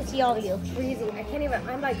they can see all of you. Freezing. I can't even.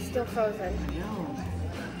 I'm like still frozen.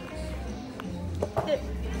 There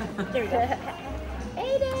we go.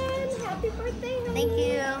 Aiden, happy birthday, honey. Thank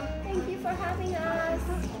you. Thank you for having us.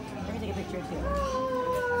 Let me take a picture too.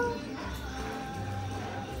 Oh.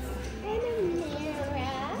 And Amira.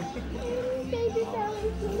 Baby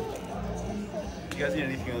Valentina. If you guys need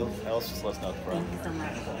anything else, just let us know at the front. Thank you so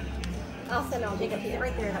much. I'll send all the Take it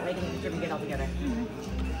right there, that way I can get it all together.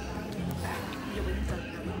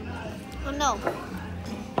 Oh no.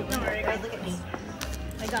 Don't worry, guys. Look at me.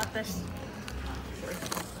 I got this.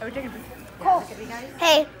 Are we taking a picture? Look at me, guys.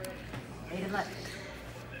 Hey. Aiden, look.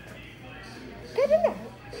 Get in there.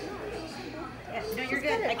 Yeah, no, you're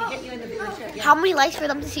good. I can get you in the picture. Yeah. How many likes for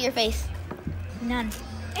them to see your face? None.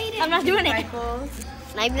 I'm not doing it.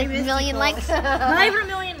 Not even a million likes. Not even a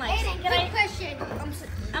million likes. Aiden, quick question.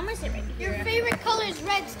 I'm gonna sit right Your here. favorite color is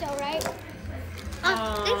red still, right?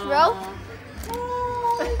 Thanks, bro.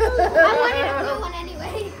 I wanted a blue one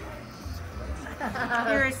anyway.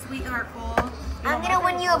 You're a sweetheart, Cole. I'm gonna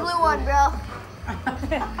win you a blue one, bro.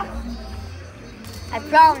 I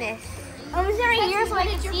promise. I'm gonna sit right here so I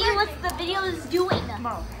can see what the video is doing.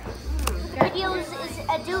 Video is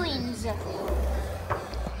doings.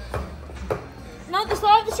 No, the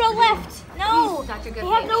slot of the show left. No, they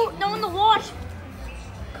have no one to watch.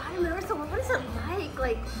 God, Marissa, what is it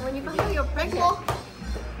like when you find out you're pregnant?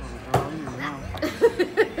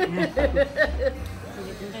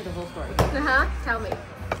 You can tell the whole story. Tell me.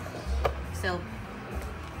 So,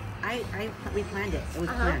 we planned it. It was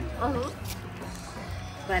planned.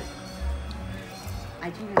 But I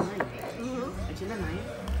changed my mind. I changed my mind.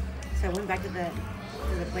 So I went back to the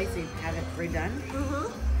place to have it redone.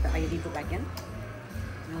 The IUD put back in.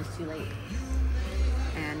 And it was too late.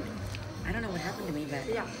 And I don't know what happened to me, but I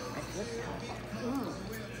flipped.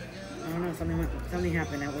 I don't know, something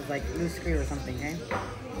happened. I was like loose screw or something, okay?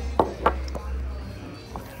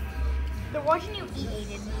 They're watching you eat,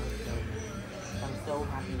 Aiden. I'm so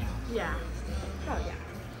happy now. Yeah. Oh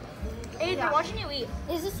yeah. Aiden, they're watching you eat.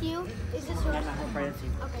 Is this you? Is this yours? That's my whole pregnancy.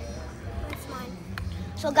 Okay. That's mine.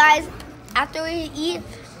 So guys, after we eat,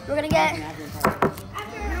 we're gonna get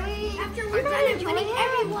After we're done enjoying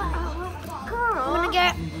everyone. we're gonna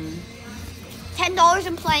get $10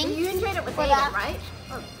 in playing. You enjoyed it with For Aiden, that. right?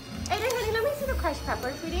 Aiden, honey, let me see the crushed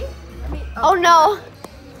pepper, sweetie. Oh no.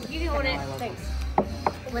 You can hold it. Thanks.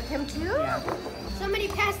 With him too? Yeah. Somebody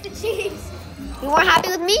pass the cheese. You weren't happy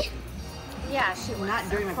with me? Yeah, she was. Not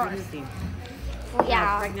during my pregnancy. Well, When I was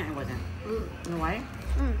yeah. pregnant, I wasn't. You know why?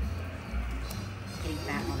 Getting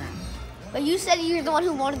fat and all that. But you said you're the one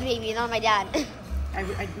who wanted the baby, not my dad.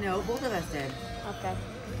 I no, both of us did. Okay.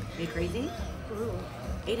 Are you crazy?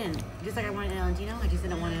 Aiden, just like I wanted Valentino, I just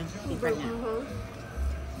didn't want to be pregnant.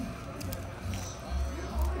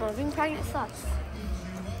 Well, being pregnant sucks.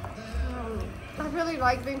 I really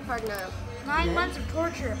like being pregnant. 9 months of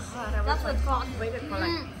torture. God, I That's what it's called. waited for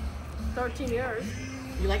like 13 years.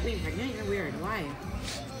 You like being pregnant? You're weird. Why?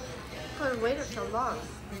 Because I waited so long.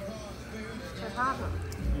 What happened?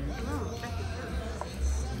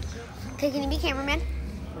 Okay, can you be cameraman?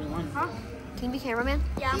 21. Can you be cameraman?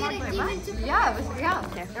 Yeah, I'm on my butt. Yeah, it was, yeah.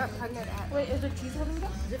 You're pregnant at Wait, is the cheese holding it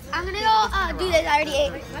up? I'm gonna go do this. I already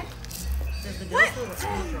ate. Does the dough still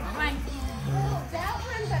Fine. that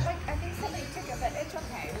one, but like, I think somebody took it, but it's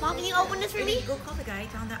okay. Mom, can you open this for me? Go call the guy.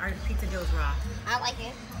 Tell him that our pizza dough is raw. I like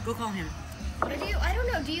it. Go call him. I don't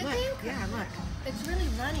know, do you Look. think? Yeah, look. It's really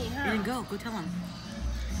runny, huh? Aiden, go. Go tell him.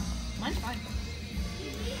 Mine's fine.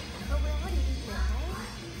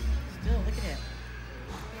 Still, look at it.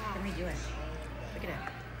 Let me do it. Look at it.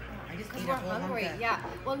 I just ate a We're whole hungry, hunk of, yeah.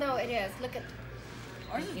 Well, no, it is. Look at,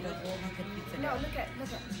 I just ate a whole hunk of pizza no, dough. look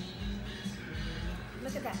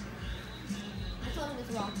at that. I told him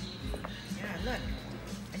it's wrong. Yeah, look.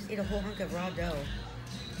 I just ate a whole hunk of raw dough.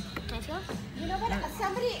 Nice one? You know what?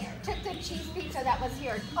 Somebody took the cheese pizza that was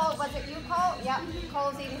here. Oh, was it you, Cole? Yeah,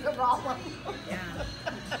 Cole's eating the raw one. Yeah.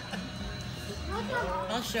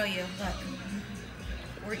 I'll show you. Look.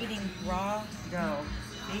 We're eating raw dough.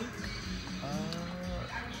 See?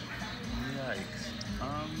 Yikes.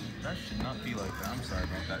 That should not be like that. I'm sorry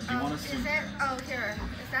about that. Do you want us to? Is it? Oh, here.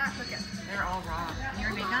 Is that? Look at. They're all raw. Can you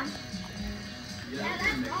remake them? Yeah,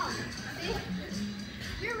 that's raw. See?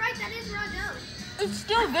 You're right, that is raw dough. It's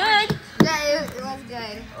still good. Yeah, it was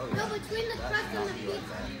good. No, between the crust and the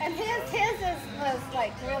pizza. And his was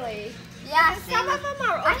like really. Yeah, Some of them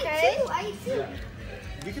are okay. I eat two.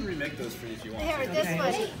 We can remake those for you if you want. Here, this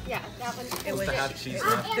one. Yeah, that one. It was The half cheese.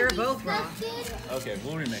 They're both raw. Okay,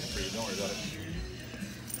 we'll remake it for you. Don't worry about it.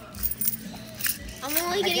 I'm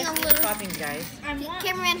only getting a little. Toppings, guys.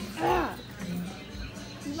 Cameraman.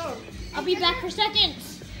 I'll be back for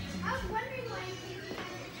seconds. I was wondering why.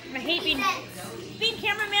 I hate being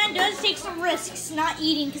cameraman does take some risks, not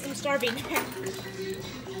eating because I'm starving. Okay.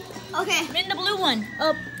 I'm in the blue one.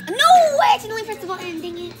 Oh, No way! I accidentally pressed the button.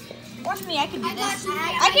 Dang it. watch me. I can do I this. know.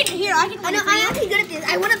 I know. I'm actually good at this.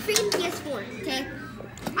 I want a freaking PS4. Okay.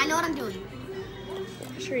 I know what I'm doing.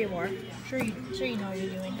 Sure you are. Sure you know what you're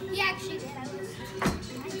doing. He actually did.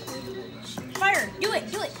 Fire! Do it!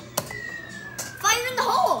 Fire in the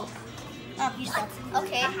hole. Oh, you suck.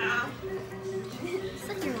 Okay.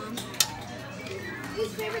 Suck your mom.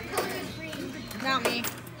 Whose favorite color is green? Not me.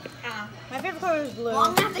 My favorite color is blue. Well,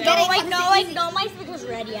 I'm gonna have to get it. No, my favorite was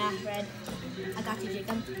red. Yeah, red. I got you,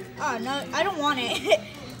 Jacob. Oh no, I don't want it.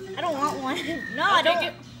 I don't want one. No, I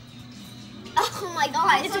don't. Oh my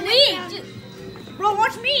god. It's weak, dude. Bro,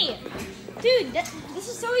 watch me. Dude, this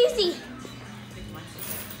is so easy.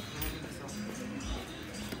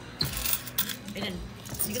 Aiden,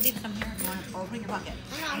 you can leave some here if you want, or put in your pocket.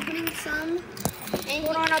 I'm putting some. And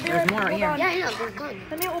Hold on, I'll be There's right more right here. Yeah, I know. They're good.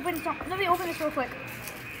 Let me open this real quick.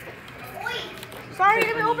 Sorry,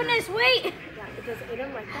 let me open this. Wait.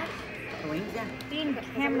 The wings, yeah. Being a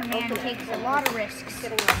cameraman takes a lot of risks.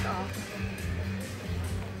 Really?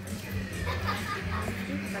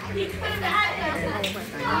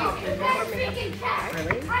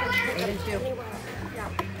 Aiden too.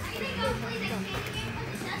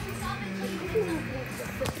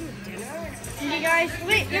 Hey guys,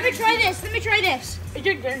 wait, let me try this. Let me try this. It's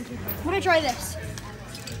your turn. Let me try this.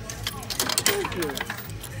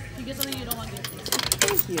 You get something you don't want to get.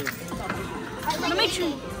 Thank you.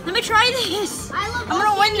 Let me try this. I love I'm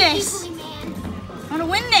gonna win Swedish this. equally, man. I'm gonna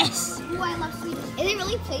win this. Ooh, I love Swedish. Is it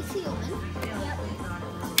really placey open?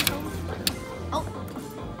 Oh,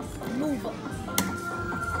 Move.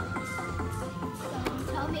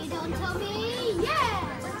 don't tell me.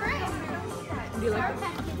 Yeah, that's right. Do you like it?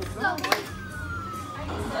 Let's go, boys.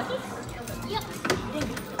 Yep.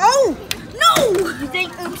 Oh no! You think?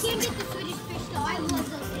 You can't get the Swedish fish though. I love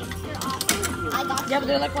those things. They're awesome. I got Yeah, but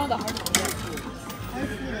they're like one of the hard ones.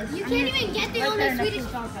 You can't even get the only Swedish.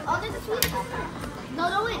 Oh, there's a Swedish. No,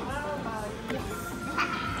 don't win.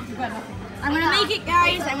 You got nothing. I'm gonna make it,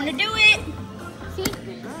 guys. I'm gonna do it. See?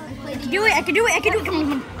 I can do it. I can do it. Come on.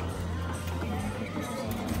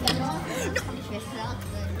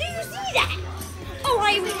 Do you see that? Oh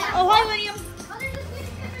hi, William. Oh, there's a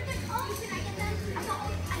Swedish fish. Oh, can I get that?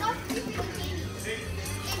 I got 3 Swedish candies.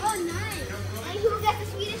 Oh, nice. And who got the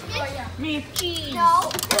Swedish fish? Me. Cheese. No.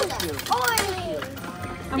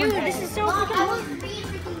 Dude, this is so I fucking. was 3 and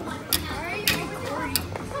freaking 1.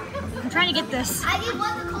 I'm trying to get this. I did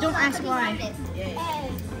one the cold Don't one, ask but he why. wanted it.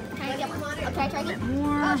 Can I get one? Okay, try again.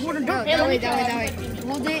 More. Hold on. Don't. That way.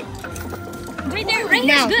 Hold it. Right there. Right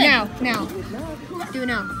here is good. Now. Do it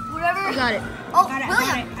now. Whatever. You got it. Oh, Got it.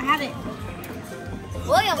 William. I have it.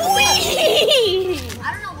 William. I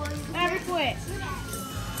don't know, William. Never quit.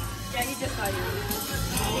 Yeah, he just got you.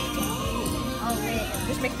 Oh man,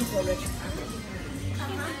 This makes me feel rich.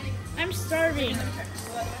 I'm starving.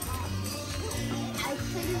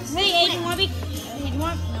 Hey, Aiden, wanna be? You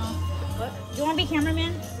want? No. What? Do you wanna be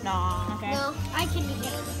cameraman? No. Okay. No, I can be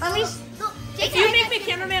cameraman. At least. No, If Jason, you make me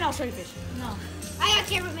cameraman, I'll show you fish. No. I got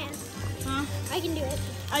cameraman. Huh? I can do it.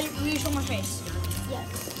 You show my face.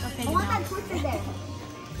 Yes. Okay. I want that twister there.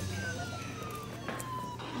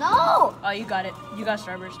 No! Oh, you got it. You got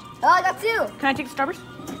Starburst. Oh, I got 2. Can I take the Starburst?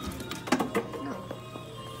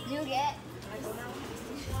 You get.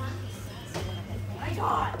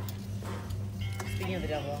 Speaking of the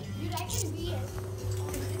devil. Dude, I can beat it.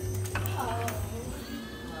 Oh.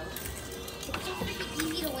 It's so freaking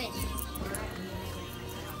easy to win.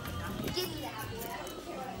 Give me that.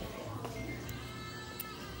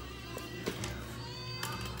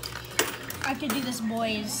 I could do this,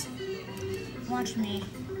 boys. Watch me.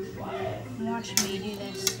 Watch me do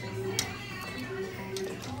this.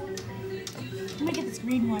 I'm gonna get this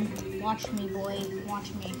green one. Watch me, boy.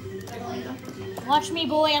 Watch me. Watch me,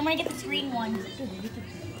 boy. I'm gonna get this green one.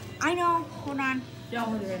 I know. Hold on. Yeah, I'll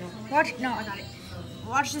hold it right now. Watch. No, I got it.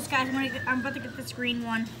 Watch this, guys. I'm about to get this green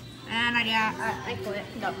one. And I quit.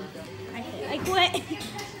 No. I quit.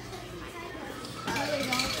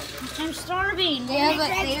 I'm starving. They have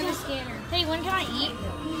a scanner. Hey, when can I eat?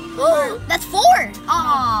 Oh, that's 4.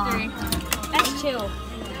 Aww. 3. That's 2.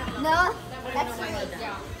 No, that's 3.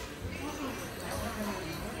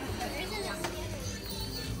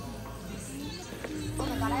 Oh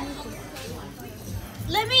my god,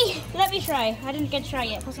 Let me try. I didn't get to try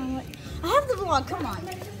yet. Plus I have the vlog. Come on.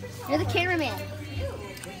 You're the cameraman.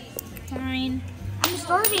 Fine. I'm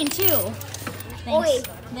starving too. Thanks. Oi.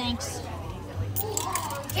 Thanks.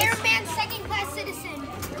 Cameraman, second class citizen.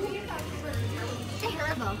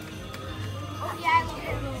 Haribo. Oh, yeah, I love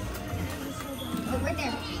Haribo. Look right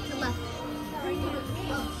there, to the left.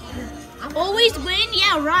 Always win?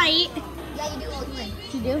 Yeah, right. Yeah, you do always win.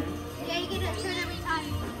 You do? Yeah, you get a turn every time.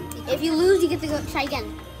 If you lose, you get to go try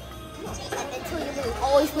again. Until you lose.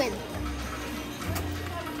 Always win.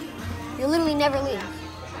 You literally never lose.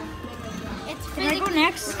 It's Can I go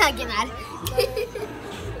next? Get mad.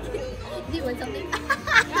 Do you win something?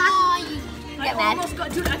 No, you Get mad. Almost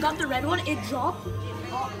got, dude, I got the red one. It dropped.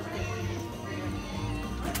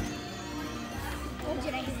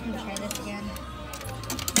 try this again.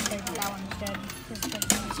 That one's dead.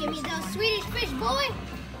 Give me the Swedish fish, boy.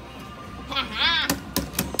 Haha.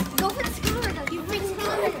 Go for the Skittles right now. You bring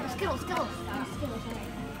Skittles. Skittles.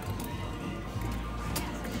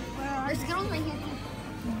 There's Skittles right here.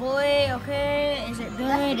 Boy, okay, is it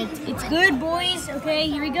good? It's good, boys. Okay,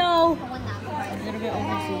 here we go. A little bit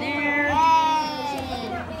over through there. Hey.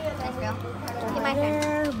 Nice, girl. Get my turn.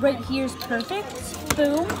 There. Right here's perfect.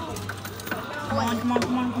 Boom. Come on, come on,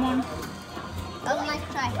 come on, come on. That was a nice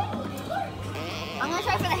try. I'm gonna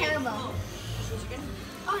try for the Haribo.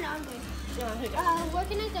 Oh no, I'm good. Where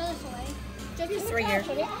can I go this way? Just right here.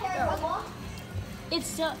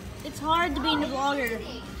 It's hard to be a vlogger.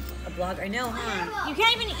 A blog, I know, huh? You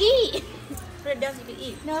can't even eat. But it does, you can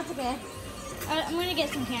eat. No, it's okay. I'm gonna get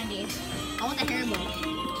some candy. I want the Haribo.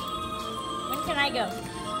 When can I go?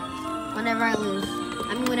 Whenever I lose.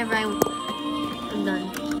 I mean, whenever I'm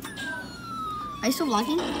done. Are you still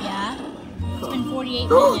vlogging? Yeah. It's been 48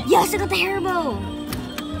 minutes. Yes, I got the Haribo.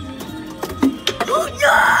 Oh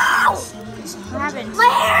no! What happened? My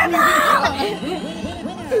Haribo!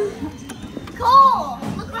 Cole,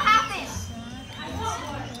 look what happened.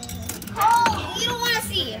 Cole, you don't want to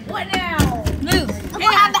see. What now? Move. Look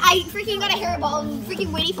what happened. I freaking got a Haribo. I'm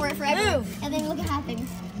freaking waiting for it forever. Move. And then look what happened. Move.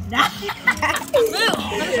 Let me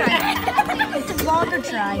try. It's a vlogger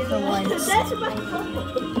try for once. That's my fault.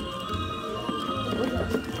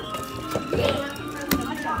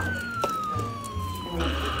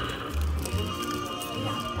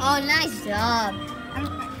 Oh, nice job.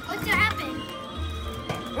 What's gonna happen?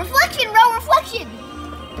 Reflection, bro, reflection.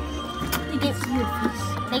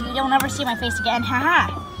 You'll never see my face again. Haha.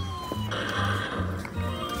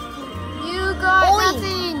 You got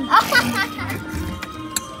Boing. nothing.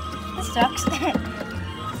 That sucks.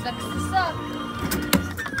 Sucks to suck.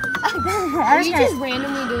 Are you just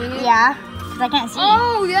randomly doing it? Yeah, because I can't see.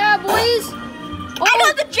 Oh yeah, boys. I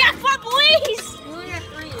got the jackpot, boys!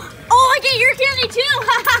 Oh, I get your candy too!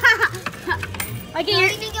 I get You your.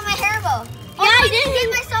 didn't get my Haribo. Yeah, I did. Get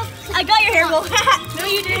myself. I got your Haribo. No,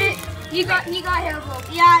 you didn't. You got Haribo.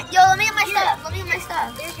 Yeah, Yo, let me get my stuff. Let me get my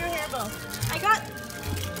stuff. here's your Haribo. I got.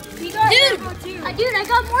 You got Dude, Haribo too.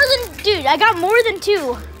 dude, I got more than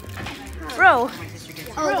two. Bro.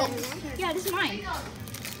 Oh, then. Yeah, this is mine.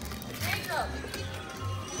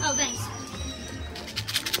 Oh, thanks.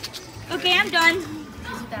 Okay, I'm done.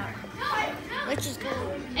 Let's just go.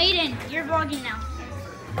 Aiden, you're vlogging now.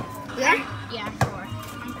 Yeah? Yeah, sure.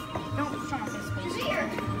 Don't show my face, please.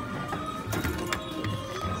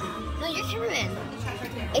 No, you're cameraman.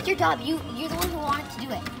 It's your job. You're the one who wanted to do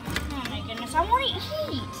it. Oh my goodness, I want to eat.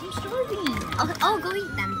 I'm starving. Oh, go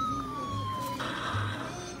eat them.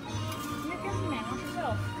 You're a cameraman, watch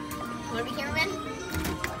yourself. Want to be cameraman?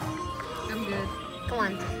 I'm good. Come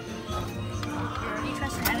on. Do you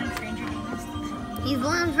trust Adam Stranger Davis? He's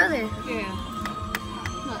William's brother. Yeah.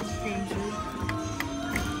 Not strange.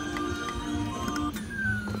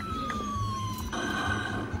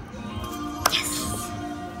 Yes.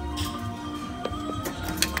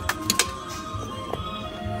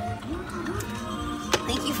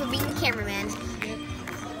 Thank you for being the cameraman.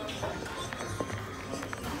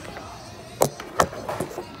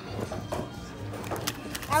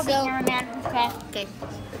 I'll be cameraman. Okay. Okay.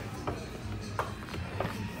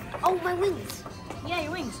 Oh, my wings. Yeah,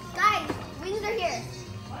 your wings. Guys, wings are here.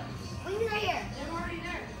 Wings are here. They're already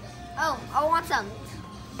there. Oh, I want some.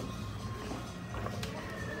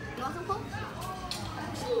 You want some, Cole?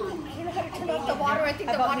 Turn off the water. I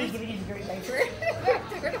think the water's. giving you the great lecture.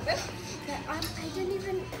 I didn't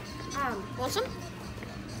even. Want some?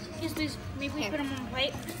 Yes, please. Maybe we Here. put them on a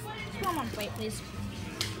plate. Just put them on a plate, please.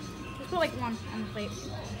 Just put like one on the plate.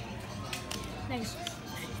 Thanks.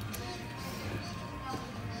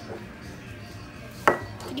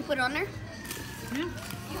 Can you put it on there? Hmm?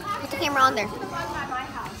 Put the camera on there. The one by my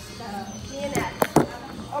house, the Leonette.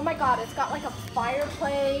 Oh my god, it's got like a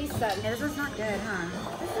fireplace and Yeah, this one's not good,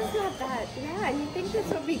 huh? this is not that. Yeah, you think this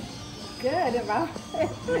would be good about it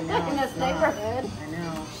I know, in it's this not. neighborhood? I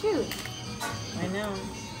know. Shoot. I know.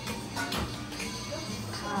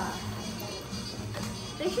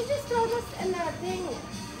 They should just throw this in the thing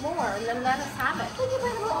more and then let us have it. Look at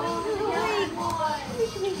my little baby.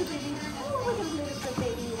 Look at the baby. Oh, look at the little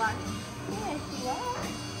baby you are. Yes, you are.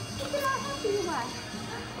 Look at how happy you are.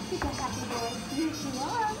 Look at happy boy. Yes, you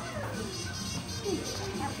are.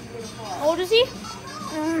 Happy little boy. How old is he? A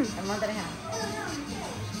month and a half.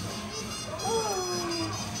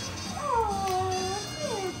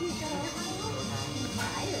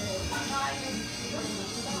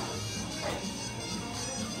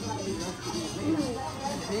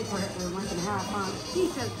 Big for a month and a half, huh?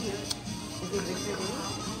 He's so cute. Is he big for you?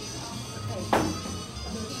 Okay.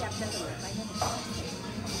 That doesn't look like it.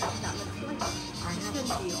 That looks like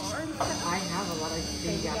I have a lot of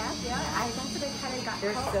big gaps. yeah. That's what I kind of got.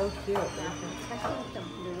 They're caught. so cute. Especially with the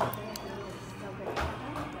blue. So good.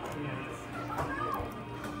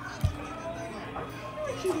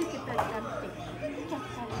 Look at that dumpling. Look at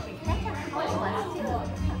that dumpling.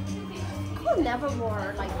 Cole never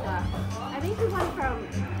wore like the. I think he went from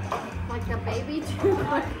like the baby to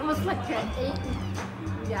like almost like an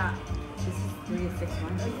 8. Yeah. This is 3 to 6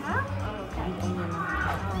 months. Yeah. Oh, okay. Only a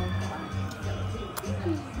month.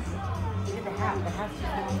 Even the hat. The hat's too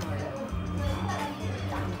small for it.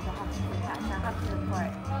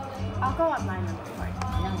 I'll go online and look for it.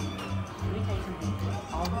 No. Let me tell you something.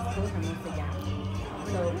 All his clothes are mostly gap.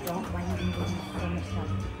 So don't buy him so much stuff.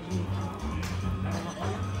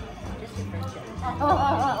 Just your friendship.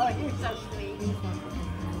 Oh, you're so sweet.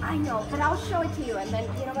 I know, but I'll show it to you, and then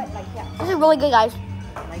you know what? Like, yeah. This is really good, guys.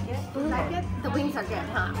 Like it? You like it? The wings are good,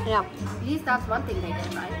 huh? Yeah. At least that's one thing they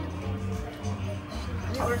did, right?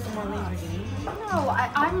 Let me order some more wings, Virginie. No,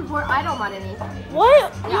 I don't want any.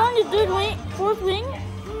 What? You on the third wing? Fourth wing? I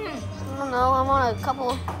don't know. I'm on a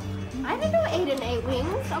couple. I didn't know 8 and 8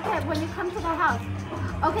 wings. Okay, when you come to the house.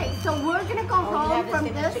 Okay, so we're gonna go Oh, you home have from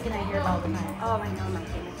this this. chicken I hear all the time. Oh, I know, my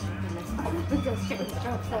goodness. Those chicken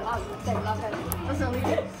strips, they love it. That's so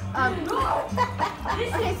weird.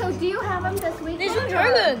 Okay, so do you have them this weekend? These ones are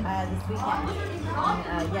good. This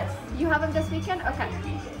weekend? Yes. You have them this weekend? Okay.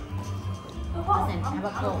 Listen, how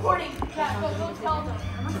about Cole? Reporting.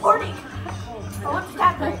 Oh, what just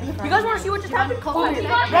happened? You guys want to see what just happened?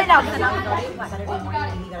 Right now, because Saturday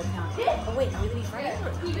morning he got a town. Oh wait, are we leaving Friday?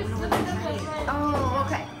 Oh,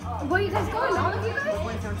 okay. Where are you guys going? All of you guys? We're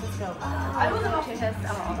going to San Francisco. I was about to just,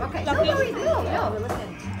 okay. No, worries, no. Listen.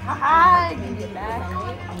 Hi.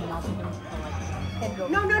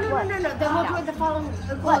 No. Then we'll do it the following.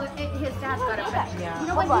 Well, his dad's got it. Yeah. You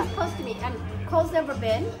know what? He's close to me, and Cole's never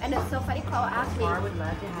been, and it's so funny. Cole asked me. I would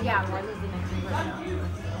love to have Yeah. Carla's the next neighbor.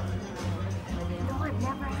 No, I've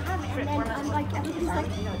never had it. And then I'm like, everybody's like,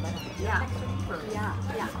 yeah.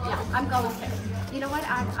 I'm going to. You know what?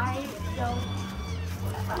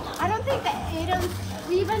 I don't think that Adam's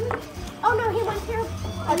even. Oh no, he went here.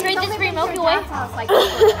 I'll trade this for your Milky Way.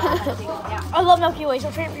 Yeah. I love Milky Way, so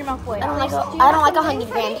I'll trade it for your Milky Way. I don't like 100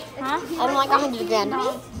 grand. Huh? I don't like 100 grand.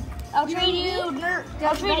 I'll trade you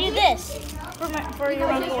this for your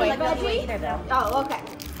Milky Way. Oh, okay.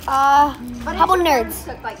 How about nerds?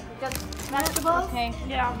 Cook, like just vegetables. Okay.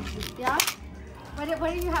 Yeah. Yeah. What do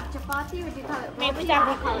you have? Chapati or do you call it May I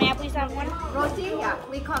roti? please have one? Roti? Yeah,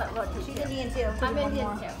 we call it roti. She's Indian too. I'm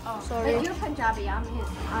Indian too. Oh, sorry. But you're Punjabi. I'm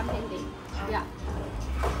Hindi. Yeah.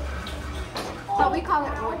 But we call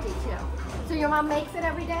it roti too. So your mom makes it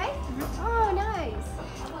every day? Oh, nice.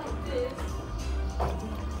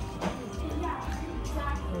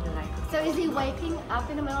 So is he waking up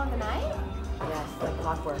in the middle of the night? Yes, like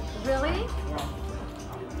clockwork. Really? Yeah.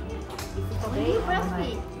 When do you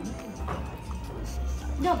breastfeed?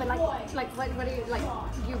 No, but like what do you like?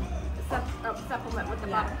 You supplement with the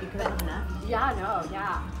mom? Because of enough. Yeah, no,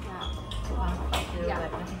 yeah. Yeah.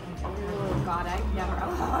 Oh God, I never.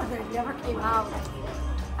 Oh, they never came out.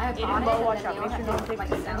 I bought it and then they all had to like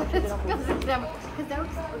sell it because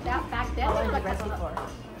that back then they were like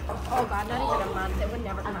oh God, not even a month. It would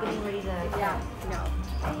never come out. I'm getting ready to. Yeah, no.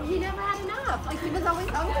 He never had enough. Like he was always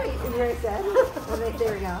hungry. Very good. Well,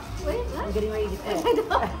 there we go. Wait, I'm what? getting ready to quit.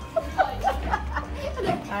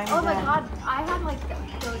 I know. Oh my God, I had like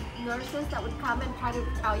those nurses that would come and try to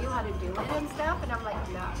tell you how to do it and stuff, and I'm like,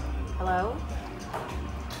 no. Hello?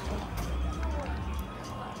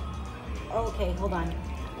 Oh, okay, hold on.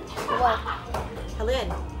 What?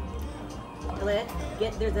 Khalid,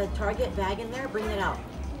 there's a Target bag in there, bring it out.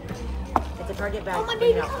 It's a Target bag,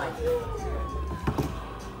 bring it out, please.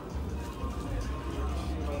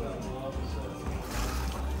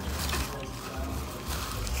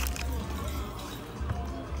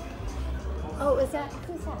 Oh, is that,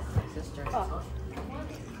 who's that? Sister. Oh.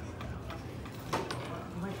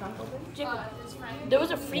 There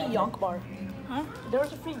was a free Yonk bar. Huh? There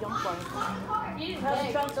was a free dunk bar. The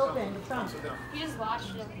trunk's open. The trunk. You just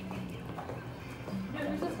watched it.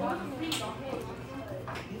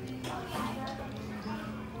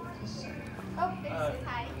 Oh, there's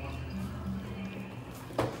hi.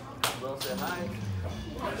 Will say hi.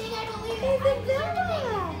 I think I believe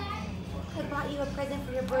Isabella! I bought you a present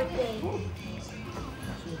for your birthday. Give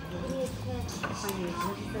me a kiss.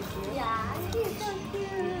 Yeah, she's so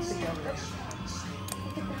cute.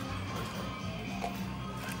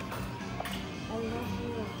 I love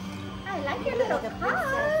you. I like your little Like a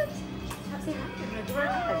heart. Say hi to her. Give her a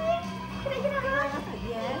hug. Can I get a hug?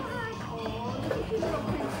 Yes. Oh, look at you, little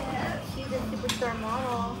princess. She's a superstar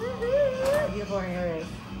model. Beautiful hair is.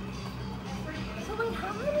 So wait,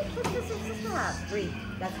 how many kids does your sister have? 3.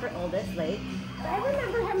 That's her oldest, Lake. I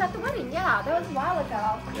remember him at the wedding. Yeah, that was a while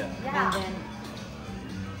ago. Yeah. And then,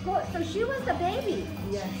 Well, so she was the baby.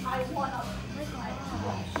 yes. Is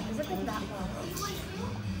it like that one?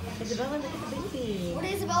 Isabella, look at the baby. Where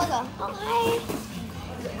did Isabella go? Oh, hi.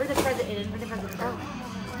 Where's the present, Aiden? Where's the present?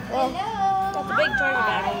 Hello. That's a big charger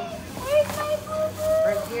bag. Where's my boo-boo?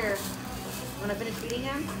 Right here. Wanna finish feeding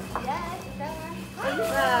him? Yes,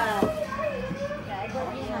 Ava.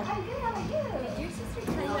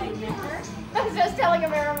 I was just telling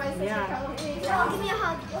Amara my sister Yeah. told me. Oh, give me a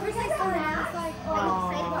hug. Where's my phone at? Oh,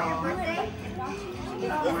 excited for your birthday?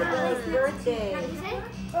 It's Isabella's birthday. You say?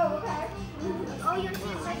 Oh, okay. Oh, you want to see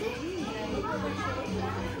the present?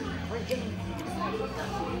 Where's Jimmy?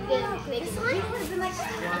 This one? It's been like, I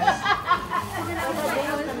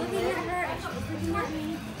was looking at her and she was looking at me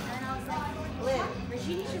and I was like, Liv.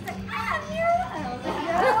 Rashidi, she's like, Mira. And I was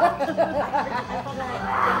like,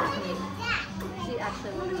 She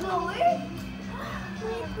actually no. No way.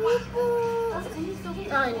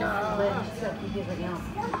 I know. Liv, she's so cute right now.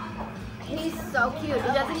 He's so cute. He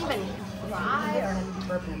doesn't even cry or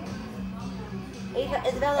Burp him. Ava,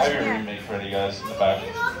 Isabella, I come have your here. remake for you guys in the back.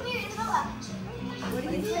 Isabella, come here, Isabella. What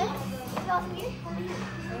did you say? Isabella, come here.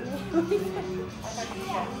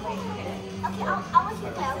 Okay, I'll let you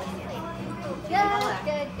play. I'll let you play. Good.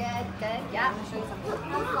 Yeah, I'm gonna show you something.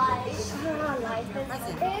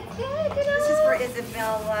 Present. It's good, This is for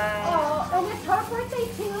Isabella. Oh, and it's her birthday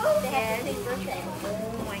too? Yes. Oh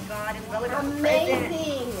my God, Isabella got a present.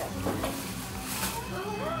 Amazing.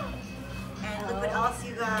 And look what else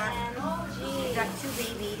you got. You got 2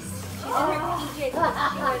 babies.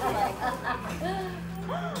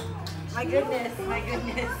 My goodness, my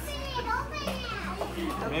goodness.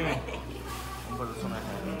 Maybe. I'll put this on my head.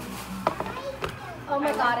 Oh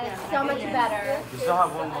my God, it's so much better. You still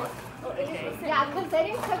have one more. Yeah, because they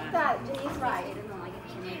didn't cook that Denise right.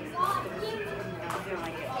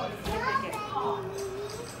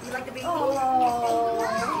 You like the baby? Oh.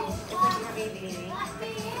 It's like my baby.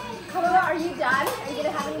 Camilla, are you done? Are you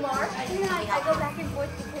gonna have any more? I go back and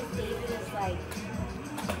forth because David is like,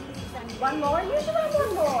 One more? You should have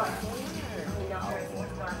one more. No.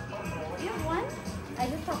 you have one? I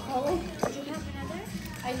just have Polly. Do you have another?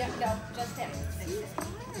 I know, no, just him.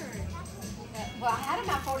 Well, I had him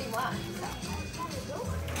at 41.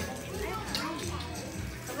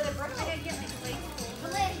 So for the birthday, I get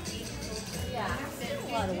like Yeah.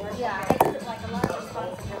 a lot of work. Yeah. Like a lot of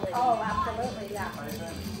responsibility. Oh, absolutely, yeah.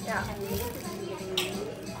 Yeah.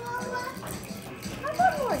 Have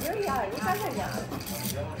one more. You're young. You guys are young.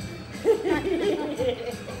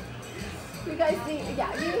 You guys see,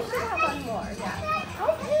 yeah, you should have one more, yeah. I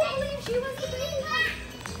can't believe she was the baby.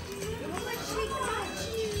 What she got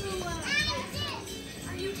you?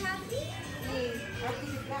 Are you happy?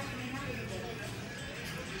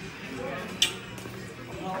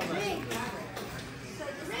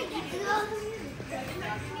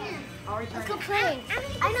 Let's go play.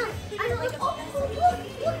 I know. Look, oh,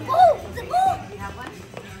 the ball. You have one?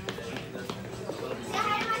 Say hi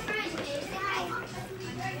to my friend. Say hi.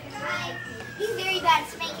 Hi. He's very bad at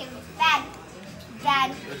spanking.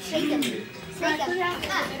 Bad. Shake him. Spank him. Spank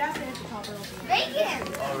him.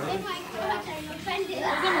 Oh, my gosh, I'm offended.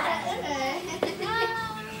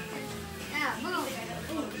 Yeah, move.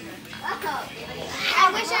 Uh-oh. I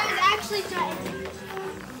wish I was actually trying.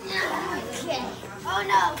 Okay. Oh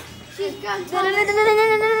no. She's drunk. Oh,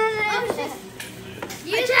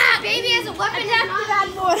 she's using the baby as a weapon.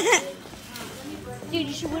 Dude,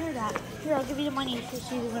 you should win her that. Here, I'll give you the money so she's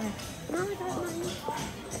the winner. No, I got money.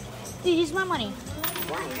 Dude, use my money.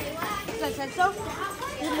 Why? Because I said so.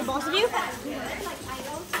 Isn't the boss of you? If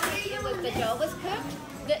the dough was cooked,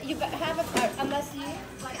 you have unless you...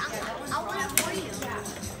 I'll put it for you.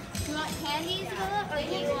 You want candies, Philip, or do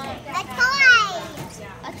you want A toy.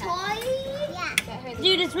 a toy? Yeah.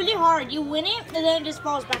 Dude, it's really hard. You win it, and then it just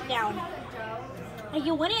falls back down. Like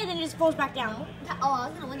you win it and then it just falls back down. Oh, I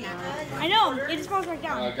was gonna win that. I know, it just falls back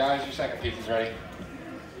down. Guys, your second pizza's ready.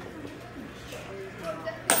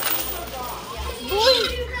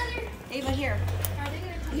 Ava, here.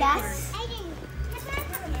 Yes.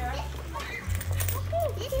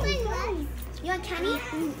 You want candy?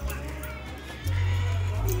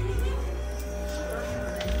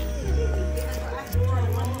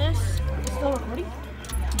 This. Still recording?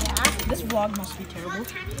 Yeah. This vlog must be terrible.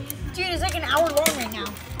 Dude, it's like an hour long right now.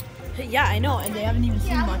 Yeah, I know, and they haven't even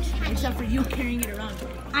seen much except for you carrying it around.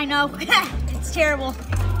 I know. It's terrible.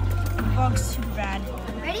 The vlog's super bad.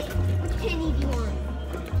 Ready? Which candy do you want?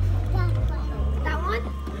 That one?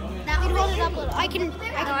 That one? Hold it up a little. I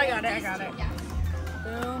got it.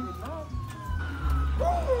 Boom.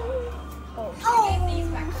 Oh,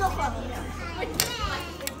 so funny.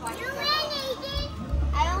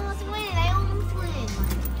 I almost win.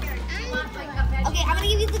 Okay, I'm gonna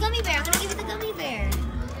give you the gummy bear.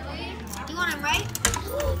 You want him, right?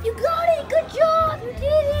 You got it. Good job. You did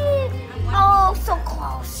it. Oh, so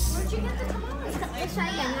close. Let's try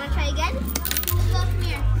again. You wanna try again? Come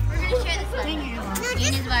here. We're gonna share this one. Me and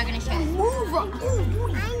Isabel are gonna share this. Move up.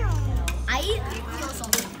 I know.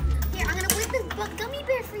 Here, I'm gonna whip this gummy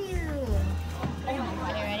bear for you. Oh my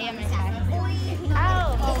god, you ready? I'm gonna try.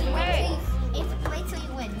 Wait till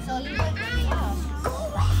you win. So you win.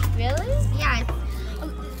 Really? Yeah.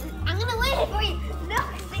 I'm gonna win it for you. No,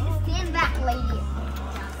 stand back, lady.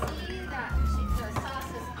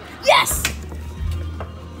 Yes!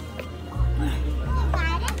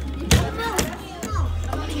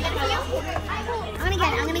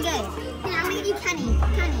 I'm gonna get it. Here, I'm gonna give you candy.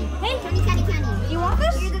 Hey, Candy. you want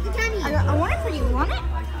this? Here, get the candy. I want it for you. Want it?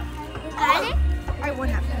 Got it? Alright, what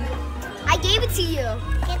happened? I gave it to you.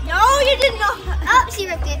 No, you did not. Oh, she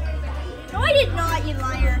ripped it. No, I did not, you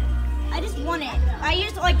liar. I just won it. I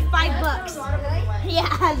used like $5.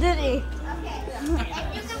 Yeah, did he? Okay.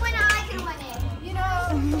 If you can win it, I can win it. You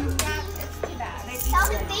know, it's too bad. Tell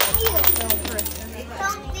him thank you.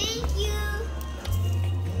 Tell him thank you.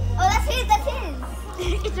 Oh, that's his.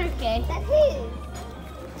 It's okay. That's his.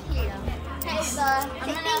 Here you go. Say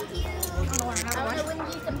thank you. I'm gonna win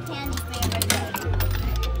you some candy for your birthday.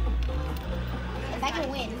 If I can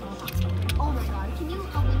win. Oh my god. Can you win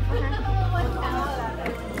for her?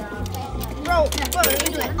 Bro, You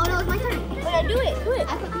do it. Oh no, it's my turn. do it.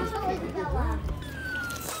 I put myself in Isabella.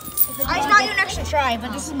 I thought you an extra try,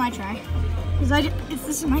 but this is my try. This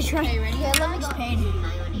is my try. Are you ready? Here, let me go. Pain. This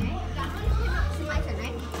is my turn,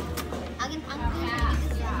 right? I'm gonna do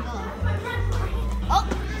this and go. Oh,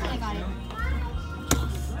 I got it.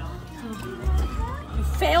 You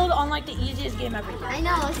failed on like the easiest game ever. I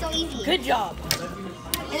know, it's so easy. Good job.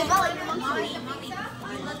 Isabella, your mom's sweet.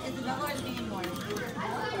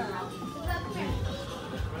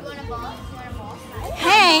 You want a ball?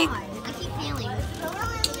 Hey! I keep failing.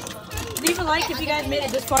 Leave a like if you guys made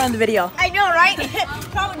it this far in the video. I know, right?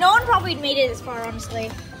 No one probably made it this far, honestly.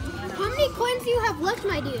 How many coins do you have left,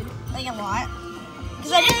 my dude? Like a lot.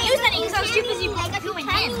 Because I didn't use any because I was too busy doing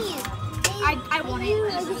hands. I won it.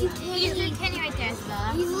 Easily, Kenny right there,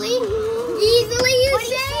 Easily, you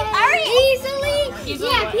say? Easily?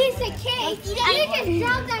 Yeah, piece of cake. You just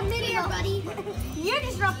dropped that midair, buddy. You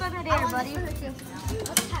just dropped that midair, buddy. You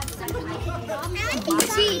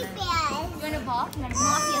want a ball?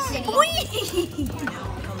 Mafia City.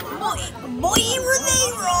 Boy, were they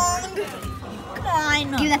wrong? Come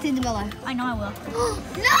on. Give that to Isabella. I know I will.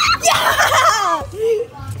 No!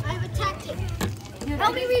 I have a tactic.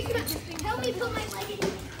 Help me put my leg in.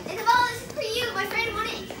 Isabella, this is for you. My friend won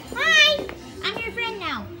it. Hi! I'm your friend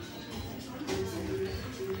now.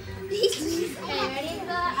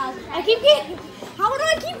 How do I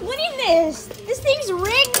keep winning this? This thing's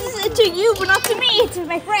rigged to you, but not to me. It's to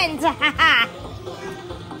my friends. Now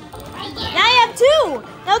I have two.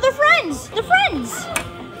 Now they're friends. They're friends.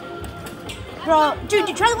 Bro,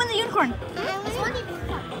 dude, try to win the unicorn.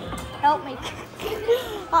 Help me.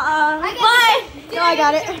 Bye. No, I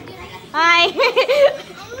got it. Hi.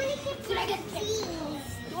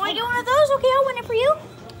 You want to get one of those? Okay, I'll win it for you.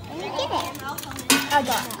 I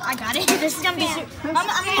got it. This is gonna be super. Don't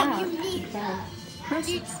film me.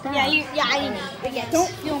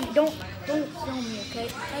 Don't film me, okay?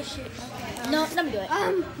 No, let me do it.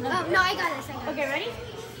 No, I got it. Okay, ready?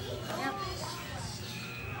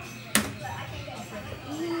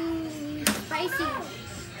 Spicy.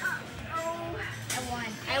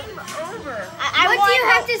 I What do you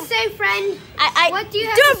have to say, friend? What do you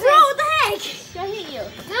have to Dude, say? bro, what the heck? I hate you.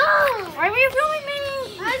 No! Why were you filming me?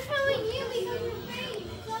 I was filming you because you're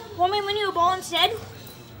fake. Want me to win you a ball instead?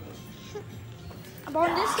 A ball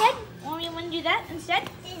instead? Want me to win you that instead?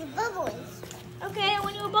 It's bubbles. Okay, I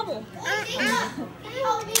win you a bubble.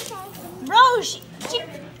 Bro, she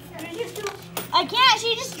I can't.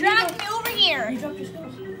 She just dragged me over here.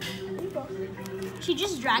 She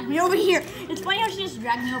just dragged me over here. It's funny how she just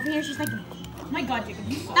dragged me over here. She's like, oh my God, Jacob.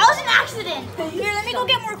 That was an accident. Here, let me go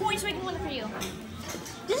get more coins so I can win it for you.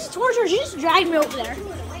 This is torture. She just dragged me over there.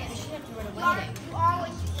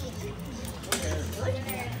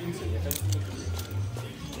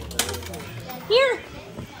 Here.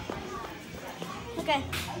 Okay.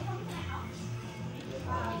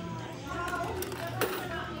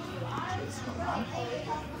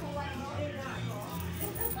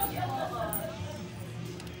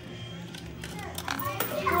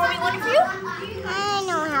 You want me one for you? I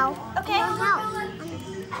know how. Okay. How?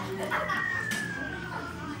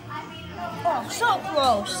 Oh, so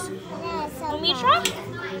gross. Yeah, so Want me to try?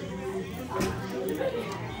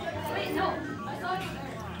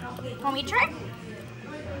 Want me to try?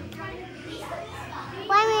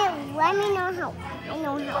 Let me know how. I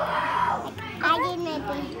know how. Like, I did my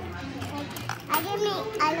big, I did my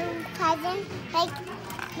other cousin,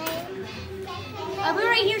 I'll be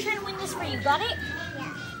right here trying to win this for you. Got it?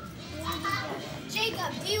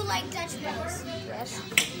 Jacob, do you like Dutch Bros? Yes.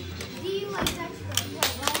 Do you like Dutch Bros?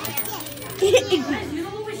 You know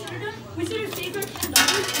what we should have done? We should have saved our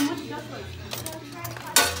 $10 and went to Dutch Bros.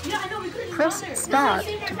 Yeah, I know, we could have Press gone there. start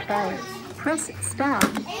to play. Press start.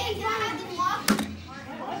 Hey, can I have the vlog?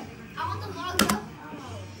 I want the vlog up.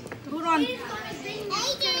 Hold on.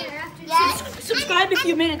 Yes. Subscribe if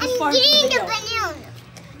you made it this far I'm into the getting a video. balloon.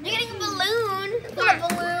 You're getting a balloon. It's not a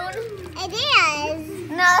balloon. It is.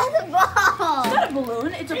 No, it's a ball. It's not a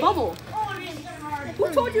balloon, it's a bubble. Who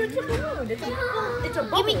told you it's a balloon? It's a bubble. It's a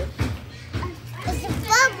bubble.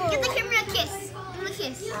 Give the camera a kiss. Give him a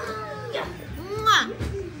kiss. Mwah.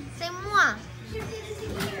 Say mwah.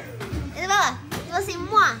 Isabella, you want to say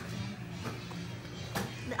mwah?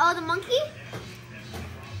 Oh, the monkey?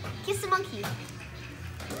 Kiss the monkey.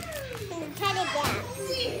 Cut it down.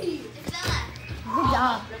 Isabella. Good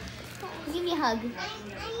job. Give me a hug.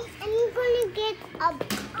 I'm gonna get a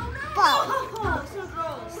ball. Oh, so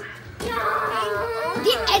gross.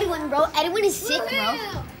 Get Edwin, bro. Edwin is sick, bro.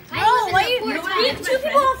 Bro, why you two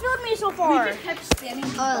people have filmed me so far.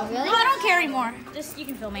 Oh, really? No, I don't care anymore. Just, you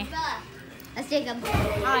can film me. That's Jacob.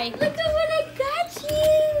 Hi. Look at what I got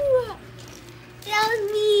you. That was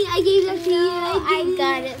me. I gave that to you. I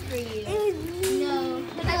got it for you. No.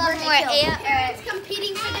 I love more. It's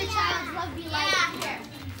competing for their child's love be like.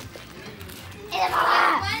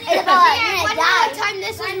 Isabella, you're gonna die. What time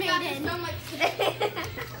this was made in.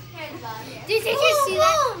 Did you just see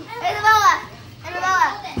that? Isabella.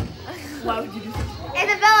 Why would you do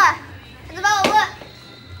that? Isabella, look.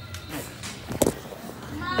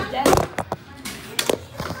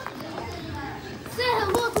 Say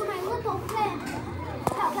hello to my little friend.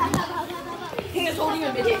 He is holding a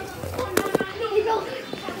video.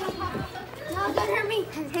 No, don't hurt me.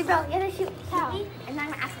 Hey, bro, you gotta shoot Sal, and I'm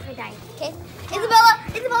gonna ask if I die. Okay? Isabella,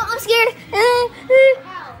 I'm scared. Oh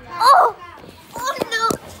no.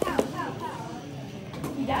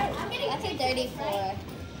 He died. That's a 34.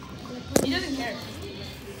 He doesn't care. Am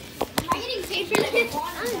I getting paid for this? I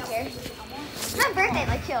don't care. It's my birthday,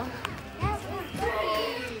 like chill. I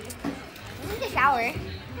need to shower.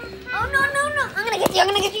 Oh no. I'm gonna get you.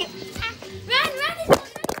 Run.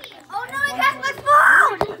 Oh no, I cracked my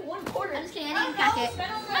phone. I'm just kidding, I didn't crack it.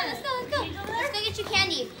 Let's go. Let's go get you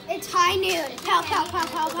candy. It's high noon. Pow.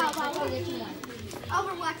 I'll get you one.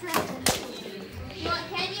 Overwatch wrestling. You want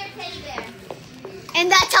candy or teddy bear? And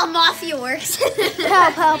that's how mafia works.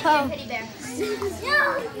 Pow. Teddy bear. No.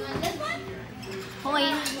 You want this one? Oh,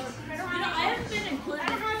 yeah. I haven't been included. I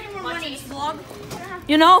don't have any more money. This vlog.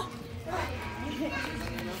 You know?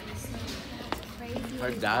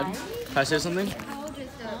 Her dad? Can I say something? How old is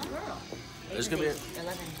the girl? It's gonna be 11.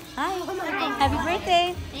 Hi. Happy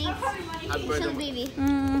birthday. Thanks. Happy Show the birthday.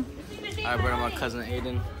 baby. I brought my cousin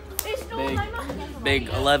Aiden. Big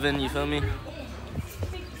 11, you feel me?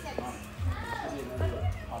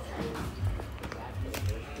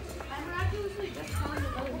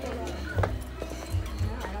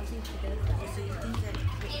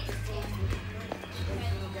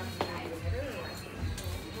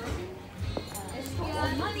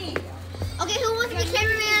 Okay, who wants to be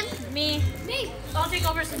cameraman? Me. Me. I'll take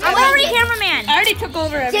over since I'm already cameraman. I already took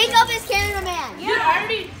over everything. Jacob is cameraman. Dude,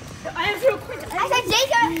 I have 0 coins. I said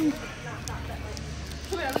Jacob.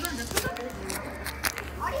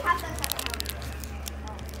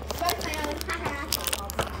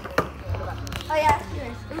 Oh yeah.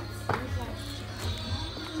 Oops.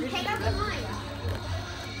 Take out the mine.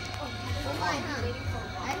 Oh, mine, huh?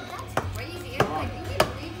 That's crazy. I think you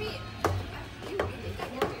leave me.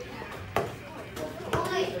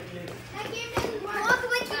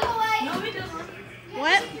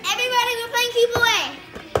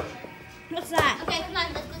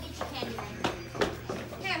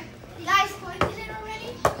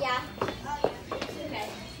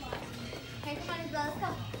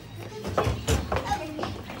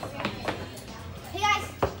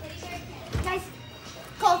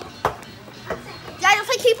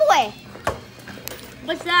 away.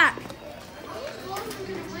 What's that?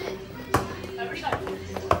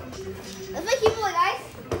 Let's play keep away, guys.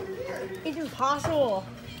 It's impossible.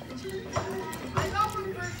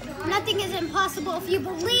 Nothing is impossible if you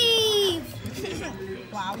believe.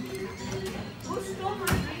 Wow.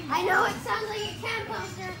 I know it sounds like a camp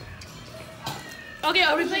poster. Okay,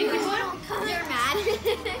 are we playing keep away? You're mad.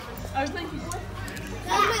 Are we playing keep away?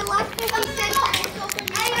 That's my last 50 cents.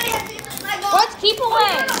 Let's keep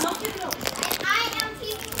away. I am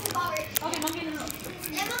teaching Robert. Okay, monkey in the middle.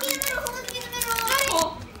 Yeah, monkey in the middle. Hold monkey in the middle. Cool.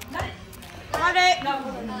 Got it. Got it. No.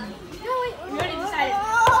 No, wait. We already decided.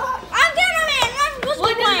 I'm cameraman. I'm supposed to Well,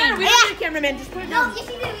 be it doesn't matter. playing. We don't need a cameraman. Just put it No, down. yes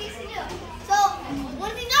you do. Yes you do. So,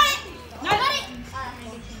 one thing, got it. Got it.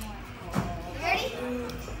 You ready?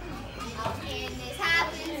 How can this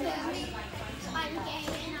happen to me? I'm gay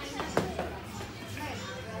and I'm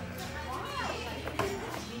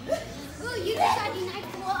Ooh, you decided you knife.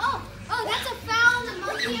 Oh, that's a foul on the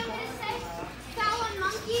monkey, I'm gonna say. Foul on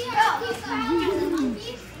monkey. He's foul on the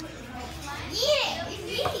monkey. Eat it. It's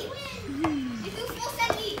eat. It's a full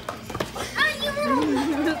set eat. Oh, you little.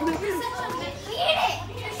 You're such a bitch. Eat it.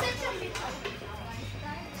 You're such a bitch.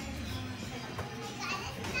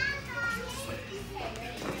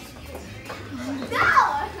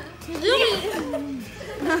 No!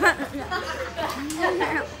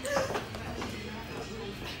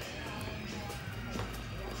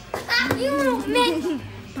 You little bitch!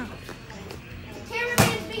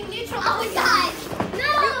 Cameraman's being neutral. Oh, God! No!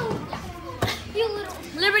 You little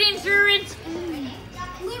Liberty Insurance.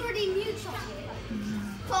 Liberty Mutual.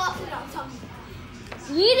 Put it on something.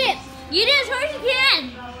 Eat it. Eat it as hard as you can.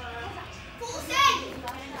 Full send!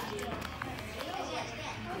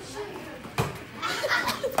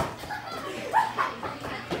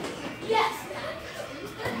 Yes!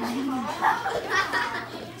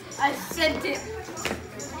 I sent it.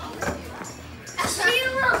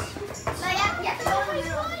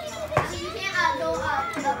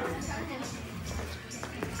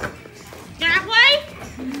 That way?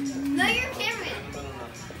 No, you're a cameraman.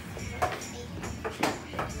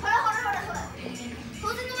 Hold on.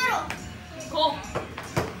 Who's in the middle? Cool.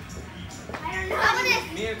 I don't know. How about this?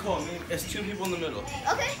 Me and Cole. It's two people in the middle.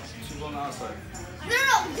 Okay. Two people on the outside. No.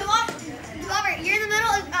 Robert, you're in the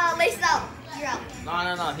middle. Laces out. You're out.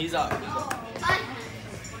 No. He's out. Fine.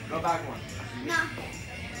 Go back one. No.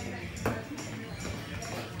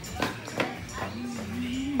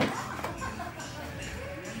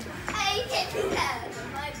 You can't do that.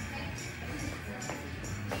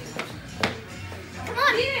 Come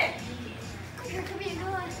on. Eat it. Come here, go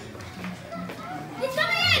on. It's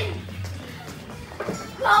coming in.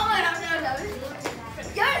 Oh my God, no.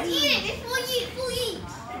 You gotta eat it. It's full eat.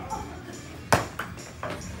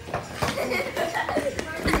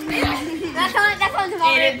 That's on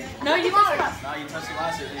tomorrow. No, you touched it. No, you touched the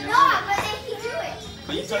last year. No, but they can do it.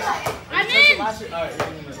 But you touched it. I'm You touched in. the last year. All right, you're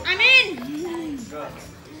in the middle. I'm in. Go.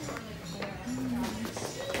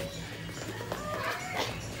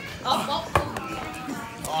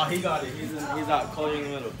 Oh, he got it. He's out. Cole, you're in the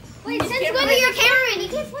middle. Wait, since whether you're a cameraman, you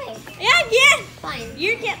can play. Yeah, yeah. Fine.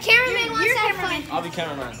 You're Cameraman wants to have fun. I'll be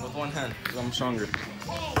cameraman with one hand because I'm stronger.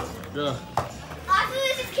 Hey. Go. Also,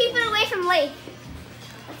 let's just keep it away from Lake.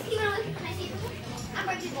 Let's keep it away from Lake. I'm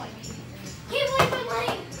Reggie Boy. Keep away from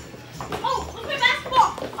Lake. Oh, let's play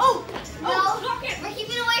basketball. Oh, No, lock it. we're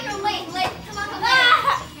keeping away from Lake. Lake, come on, come on.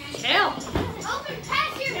 Chill. Open,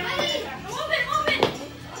 pass your buddy. Open.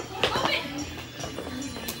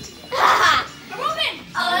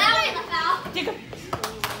 Oh, that was a foul. Jacob.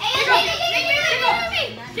 Hey,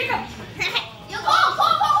 Jacob. Yo, call.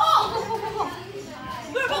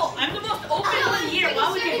 Bro, I'm the most open one here. Why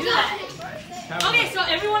would you do that? Okay, so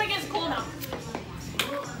everyone against Cole now.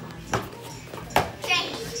 Okay.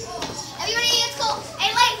 Everybody gets cool.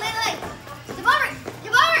 Hey, Lake. Devolver.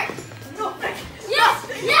 Yes.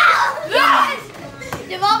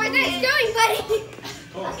 Devolver, nice going, buddy.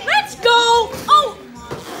 Let's go. Oh.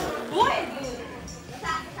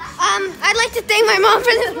 I'd like to thank my mom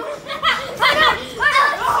for this.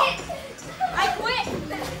 I quit.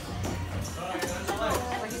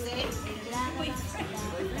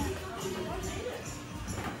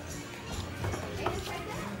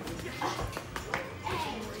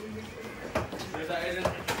 Where's that, Aiden?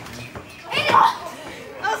 Aiden!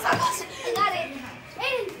 Oh, so close. I got it.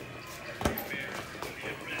 Aiden!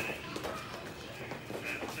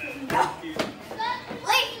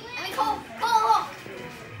 Cole.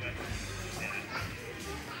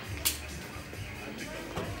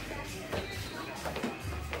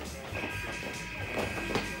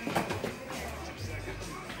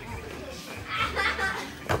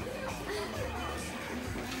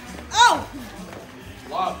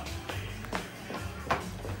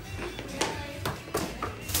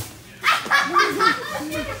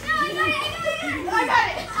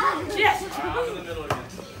 I'm in the middle again.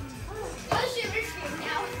 Oh shit, we're screwed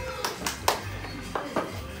now.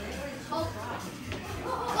 Oh.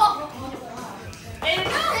 Aiden.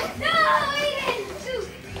 No, Aiden! Shoot.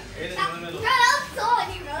 Aiden's in the middle. No, that was so on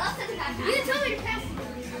you, bro. That was such a bad pass. You told me to pass.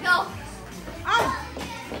 Go.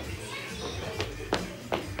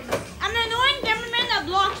 I'm the annoying cameraman that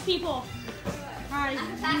blocks people. Alright.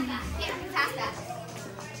 Pass that. Can't do past that.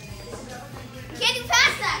 Can't do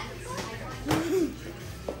past that.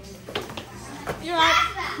 You're right.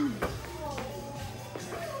 Pass that.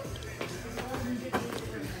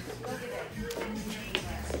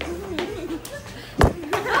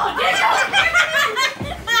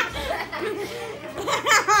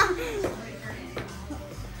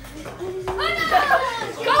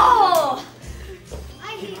 Go! I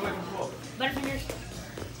hate it. Butterfingers.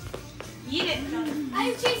 Eat it.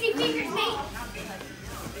 I'm chasing fingers, mate.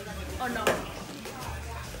 Oh no.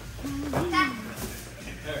 That.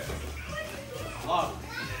 There. Log.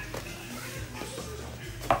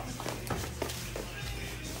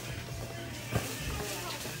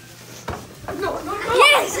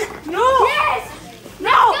 Yes! No! Yes!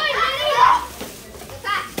 No! Good, honey.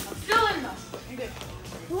 Fast. Still in though. You're good.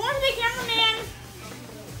 Who wants to be cameraman?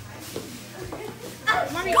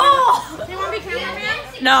 Go! You want to be cameraman?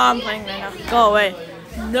 No, I'm playing right now. Go away.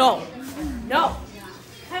 No. No.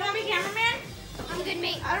 I want to be cameraman? I'm good,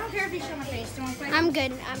 mate. I don't care if you show my face. Don't play. I'm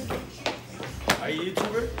good. I'm good. Are you a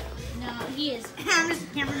YouTuber? No, he is. I'm just a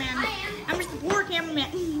cameraman. I am. I'm just a poor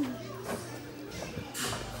cameraman.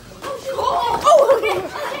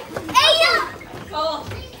 Hey, yo! Go.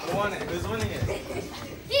 Who won it? Who's winning it?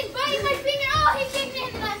 He's biting my finger. Oh, he's getting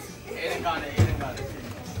it. Aiden got it. Aiden got it.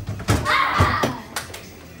 Ah!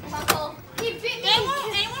 Uh-oh. He bit me.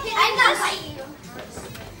 I'm not biting you.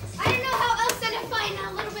 I don't know how else to define a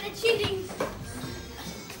little bit of cheating.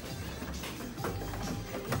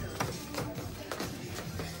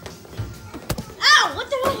 Ow! What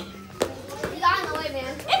the hell? You got in the way,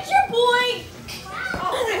 man. It's your boy!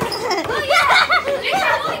 Oh, yeah!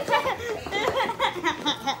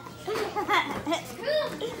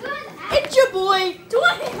 It's your boy! Do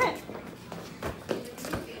it!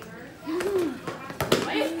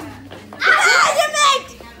 Ah, you mate!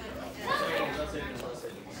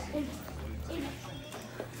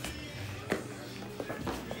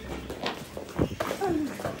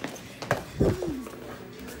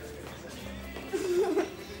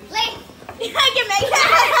 Late. I can make it!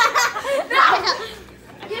 No!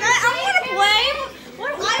 I want to play!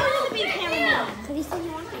 What? I want to be cameraman. What do you say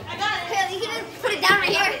you want? I got it. Here, you can put it down right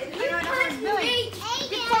here.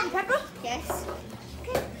 Big corn pepper? Yes.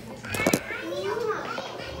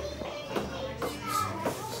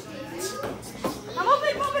 I'm open,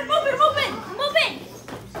 I'm open, I'm open, I'm open! I'm open!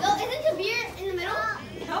 So, isn't the beer in the middle?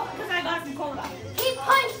 No, because I got it from Cola. He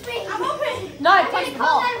punched me. I'm open! No, I punched the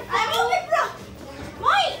ball. I'm open, bro!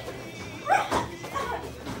 Mike!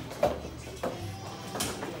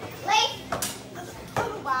 Late.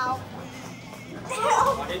 Oh, wow.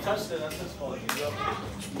 He touched it. That's his fault. You dropped it.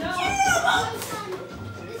 This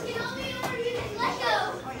can all be over you. Let go.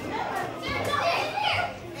 Sarah, come here.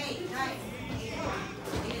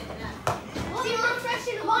 Well, you're not fresh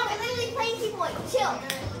in the water. We're literally playing people like chill.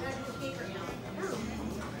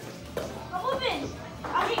 I'm open!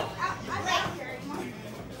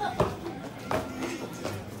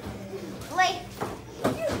 Late.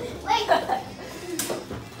 Late.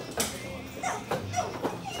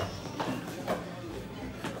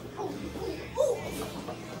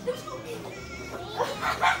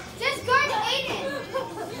 Just guard Aiden.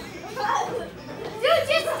 Dude,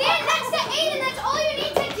 just stand next to Aiden. That's all you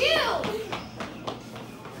need to do.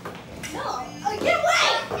 No. Get away!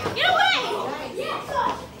 Get away! Yes.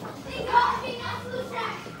 They got me. Not blue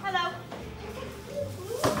track. Hello.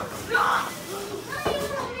 No, you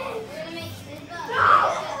don't win. We're gonna make this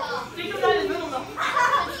up. Think of that in the middle though.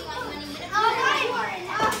 Oh, right.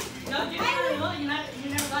 No, get it in the middle. You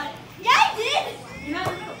never got it. Yeah, I did! You're not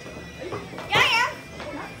in the middle. Yeah, I am.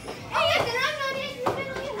 Oh, yeah, then I'm not in the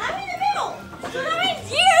middle either. I'm in the middle! So that means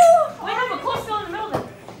you! Wait, no, but Cole's still in the middle then.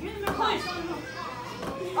 You're in the middle. Cole, you're still in the middle.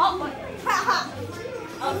 Oh, what?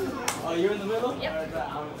 Oh, you're in the middle? Yep. Alright,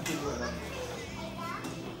 I'm gonna keep it.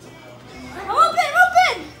 I'm open, I'm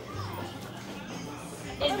open!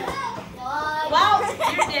 Wow,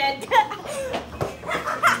 you're dead.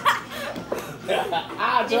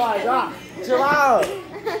 Ah, chill out. Chill out.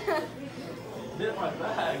 Hit my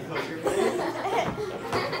bag.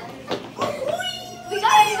 We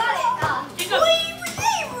got it, we got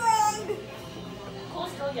it.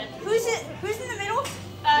 Cole's still yet. Who's in the middle?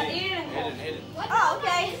 Aiden and Cole. Aiden. Oh,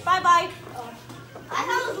 okay. Bye-bye. I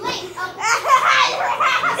thought it was late. Oh.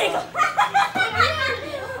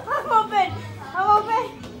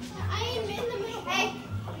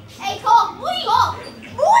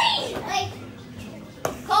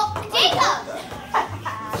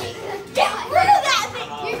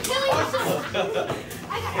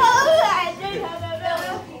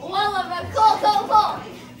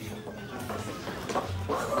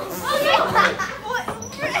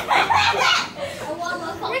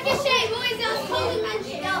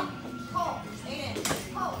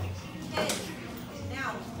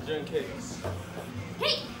 We're doing cakes.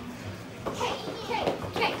 Cake! Cake! Cake!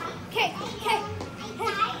 Cake! Cake! Cake!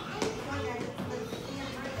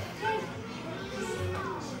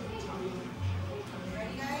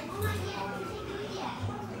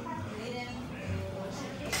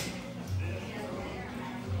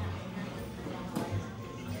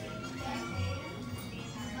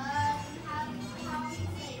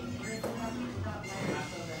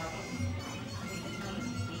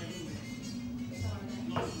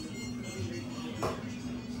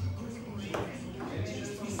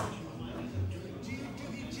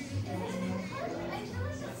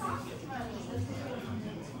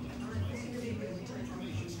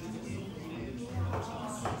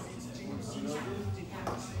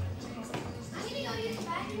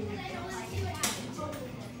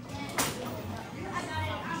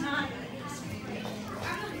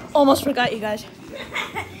 Almost forgot you guys.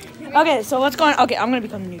 Okay, so what's going on? Okay, I'm gonna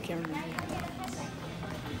become the new cameraman.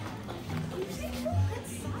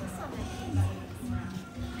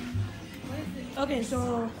 Okay,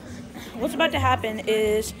 so what's about to happen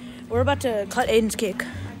is we're about to cut Aiden's cake.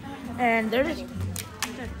 And there it is.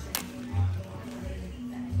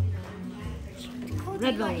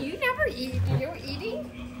 Red velvet. You never eat. You're eating?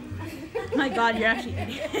 My God, you're actually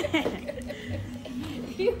eating.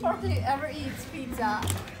 You hardly ever eats pizza.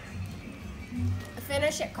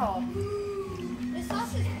 Finish it, Cole. The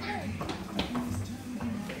sauce is good.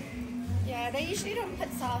 Yeah, they usually don't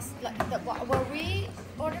put sauce. Like when we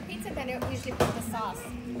order pizza, they don't usually put the sauce,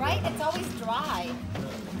 right? It's always dry.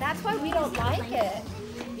 That's why we don't like it.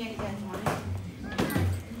 Yeah, you guys want it?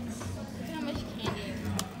 Look at how much candy.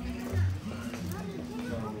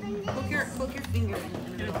 Poke your finger in the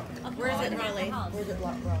middle. Where is it, Riley? Where is it,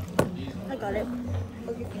 Raw? I got it.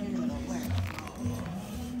 Poke your finger in the middle. Where?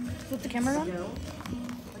 Put the camera on?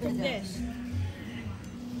 What is This.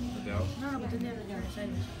 The dough? No, but then the other side.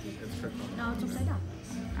 It's trickle. No, it's upside down.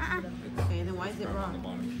 Okay, then why is it On the raw?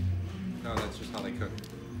 bottom. No, that's just how they cook.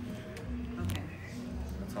 Okay.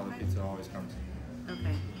 That's how the pizza always comes.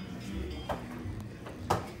 Okay.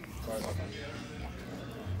 Sorry about that.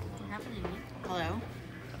 Hello?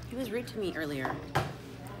 He was rude to me earlier.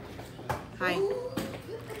 Hi.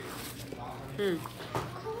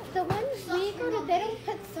 The ones we go to, they don't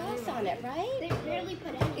put sauce on it, right? They barely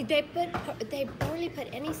put any. They barely put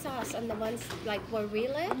any sauce on the ones like where we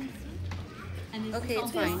live. Okay,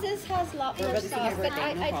 it's fine. This has a lot more about to see sauce, your but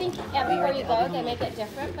birthday, no I think problem. everywhere you go, they make it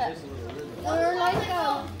different. But we're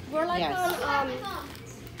like Yes.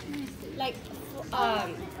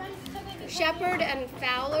 on Shepherd and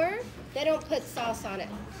Fowler. They don't put sauce on it.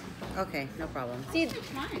 Okay, no problem. See,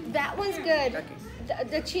 that one's good. Okay.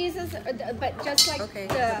 The cheeses, but just like Okay,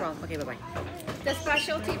 no the problem. Okay, bye-bye.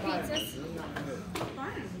 specialty pizzas.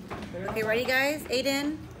 Okay, ready, guys?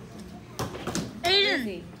 Aiden?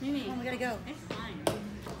 Aiden! Oh, we gotta go.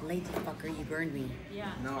 Lazy fucker, you burned me.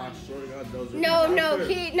 No, I swear to God, those are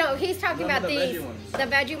No, he's talking about the these. veggie ones. The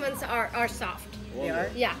veggie ones are soft. They are?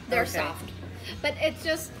 Yeah, they're Okay. soft. But it's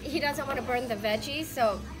just he doesn't want to burn the veggies,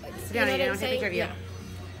 so Sit down, Aiden. I'll take a picture of you. Yeah.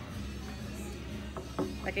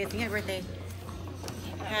 Okay, sing happy birthday.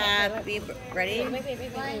 Happy, ready? Wait.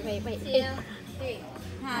 2, 3.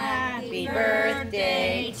 Happy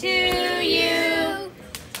birthday to you.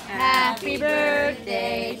 Happy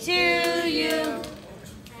birthday to you.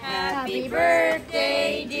 Happy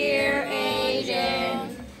birthday, dear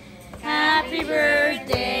Aiden. Happy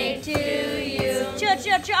birthday to you.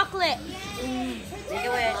 Chocolate. Take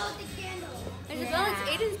a wish. Isabel, it's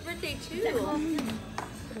Aiden's birthday too.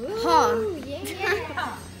 Huh.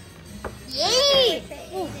 Yay!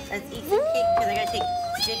 Let's eat some cake because I gotta take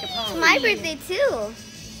Jacob home. My birthday too.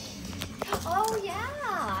 Oh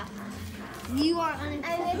yeah. You are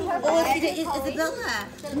uninvited. Oh, it's Isabella.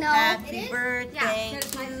 No, Happy birthday.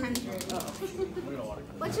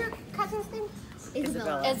 What's your cousin's name?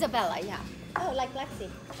 Isabella. Isabella, yeah. Oh, like Lexi.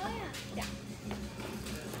 Oh yeah.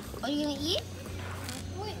 Are you gonna eat?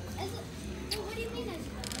 Wait, what do you mean?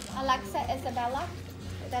 Alexa Isabella.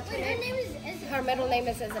 That's her Wait, her name. name is Isabella. Her middle name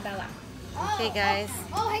is Isabella. Okay, guys.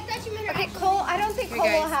 Oh, I thought you meant her. Okay, Cole. I don't think Here, Cole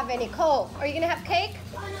will guys. have any. Cole, are you gonna have cake?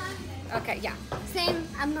 Oh, no. Okay, yeah. Same.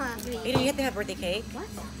 I'm not gonna eat. Aiden, you have to have birthday cake. What?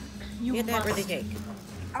 You have to have birthday cake.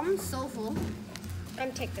 I'm so full.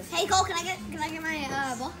 I'm take this. Hey Cole, can I get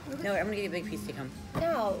my bowl? No, I'm gonna give you a big piece to come.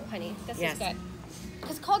 No, honey, this Yes. is good.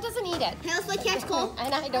 Because Cole doesn't eat it. Hey, let's play catch, Cole.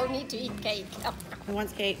 And I don't need to eat cake. Who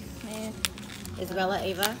wants cake? Man, Isabella,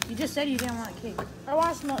 Ava? you just said you didn't want cake. I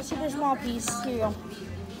want a super small piece. Here you go.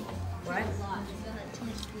 What?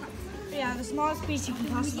 Yeah, the smallest piece you can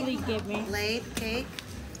possibly give me. Laid cake.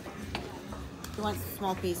 Who wants a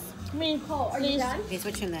small piece? Me. Cole, are you done? Okay,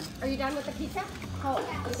 switch him then. Are you done with the pizza? Cole, are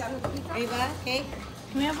you done with the pizza? Ava, okay.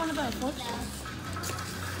 Can we have one of those forks?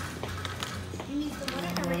 You need some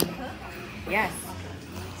water already cooked? Yes.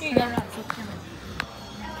 Here you go.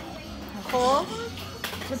 Cole?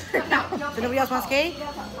 So nobody else wants cake?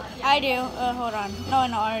 I do. Hold on. No,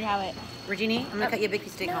 I already have it. Regina, I'm gonna cut you a big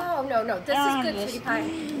piece of steak home. No. This is good, sweetie pie.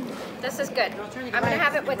 This is good. I'm gonna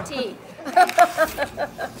have it with tea.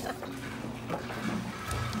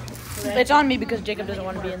 It's on me because Jacob doesn't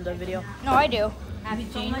want to be in the video. No, I do. Have you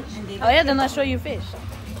so much? And Oh yeah, then let's show you fish.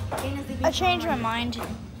 I changed my mind.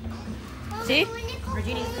 See?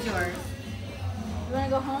 Regina, this is yours. You wanna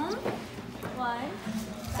go home? Why?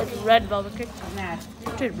 It's red velvet cake. Mad.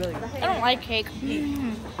 It tastes really good. I don't like cake.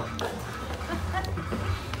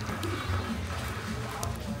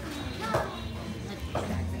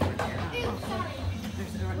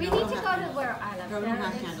 We need to go to where I live. Throw it in a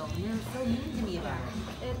half candle. You're so mean to me about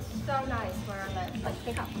it. It's so nice where I live. Like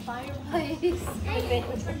they got fireplace. Which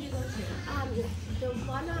one do you go to? The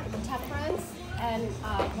one on Temperance and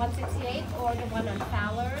 168, or the one on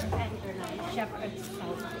Fowler and Shepherd.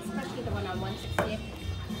 Especially the one on 168.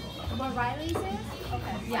 Where Riley's is?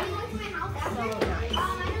 Okay. Yeah. So nice.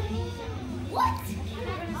 What?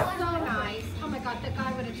 So nice. Oh my God, the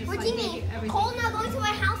guy would have just What like do you gave mean? you everything. Cole not going to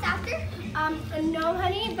my house after? No,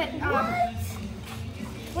 honey, but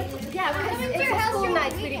What? yeah, I'm coming to it's your a house school during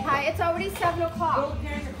night, the sweetie weekend. pie. It's already 7 o'clock.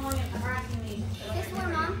 Parents are calling and harassing me. This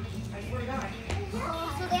one, Mom.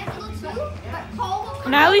 Oh, so they have to go too? But Cole will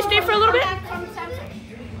Can I at least stay for a little bit?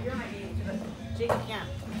 Jacob can't.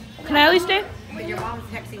 Can I at least stay? But your mom's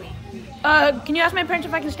texting me. Can you ask my parents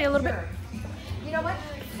if I can stay a little bit? You know what?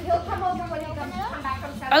 He'll come over when he come back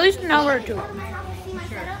from 7. At least an hour or two. See my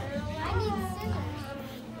setup? I need scissors.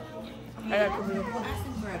 I got you. Ask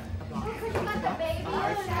him for a block. You got the baby.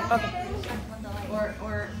 Okay.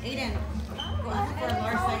 Or Aiden. Go ask him for a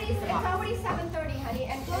large size piece of It's block. already 7:30, honey,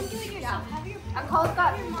 and Don't do it yourself. Have your and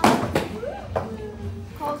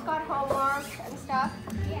Cole's got homework and stuff.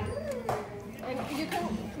 yeah. And you can.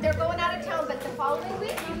 They're going out of town, but the following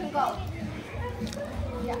week you can go.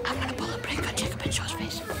 Yeah. I'm gonna pull a prank on Jacob and show his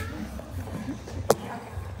face.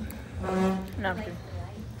 No, I'm kidding.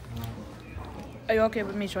 Are you okay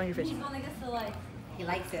with me showing your face? He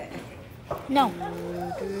likes it. No.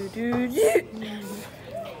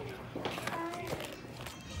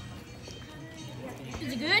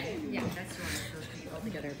 Is it good? Yeah, that's the one. Those two all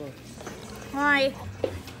together both. Hi.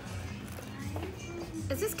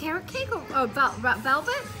 Is this carrot cake or velvet?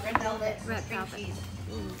 Red velvet. Red cream velvet. cheese.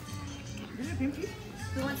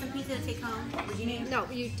 Who wants some pizza to take home? Regina? No,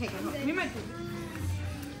 you take it home. You might.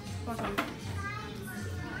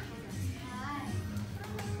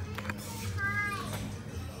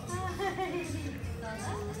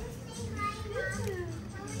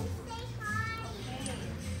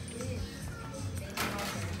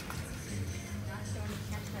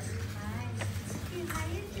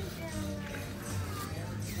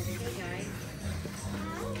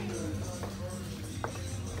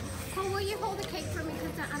 Cole, will you hold the cake for me?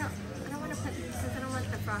 Because I don't want to put because I don't want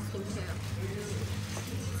the frosting too.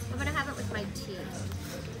 I'm gonna have it with my tea.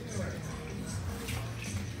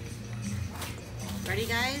 Ready,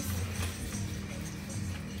 guys?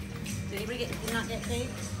 Did anybody did not get cake?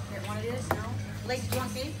 That wanted it? No? Blake, do you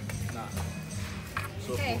want cake?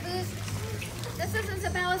 Okay, this is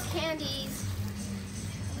Isabella's candies.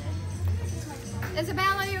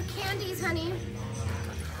 Isabella, your candies, honey.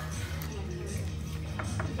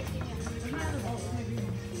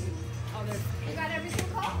 You got everything,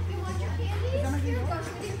 Cole? You want your candies? Here, go,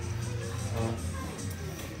 sweetie.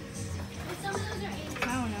 Some of those are 8. I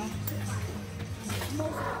don't know.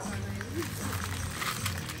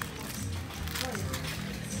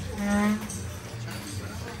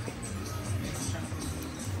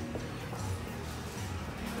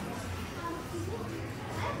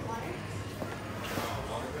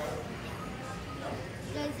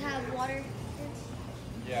 You guys have water?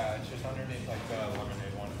 Yeah, it's just underneath like the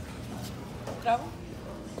lemonade one.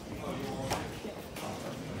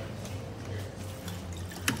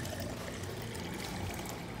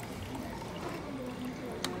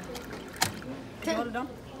 Hold it down.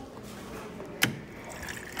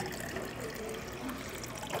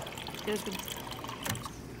 It was good.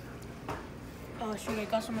 Oh shoot, I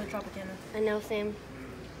got some of the Tropicana. I know, Sam.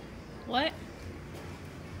 What?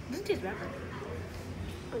 Doesn't taste bad.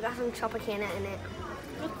 I got some Tropicana in it.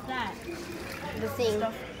 What's that? The thing.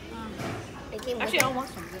 Stuff. It came with Actually, I don't want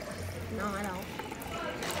some. No, I don't.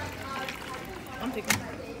 I'm taking.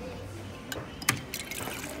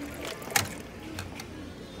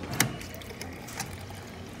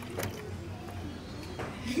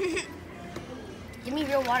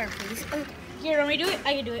 real water, please. Here, let me do it.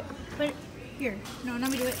 I can do it. Put it here. No,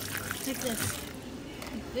 let me do it. Like this.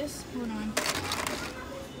 Like this. Hold on.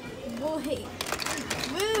 Wait.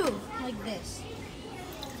 Woo! Like this.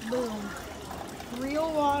 Boom.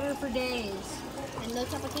 Real water for days. And no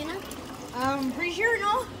Tropicana? Pretty sure,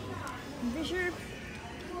 no? I'm pretty sure.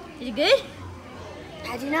 Is it good?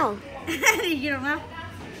 How'd you know? You don't know?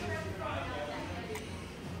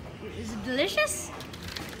 Is it delicious?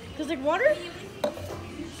 Cause like water?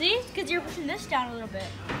 See? Because you're pushing this down a little bit.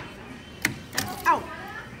 Ow!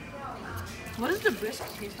 What does the brisk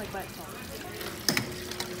taste like by itself?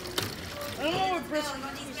 I don't know what brisk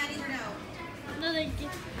tastes like. No, thank you.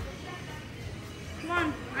 Come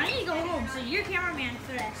on, I need to go home, so you're cameraman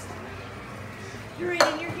for the rest. You're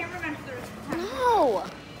cameraman for the rest. No.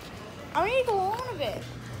 I need to go home a bit.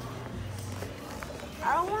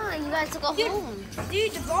 I don't want you guys to go home.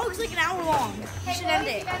 Dude, the vlog's like an hour long. You should end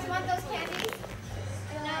it. You guys want those candies?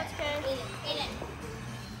 No, it's good. Eat it.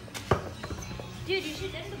 Dude, you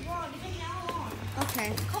should end the vlog. It's like an hour long. Okay.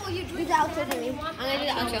 Cole, you Do drink the outro for me. I'm gonna do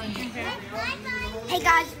the outro. Hey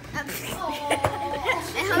guys.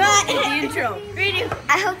 The intro. Redo.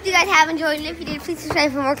 I hope you guys have enjoyed it. If you did, please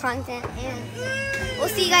subscribe for more content. And we'll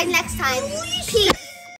see you guys next time. Peace.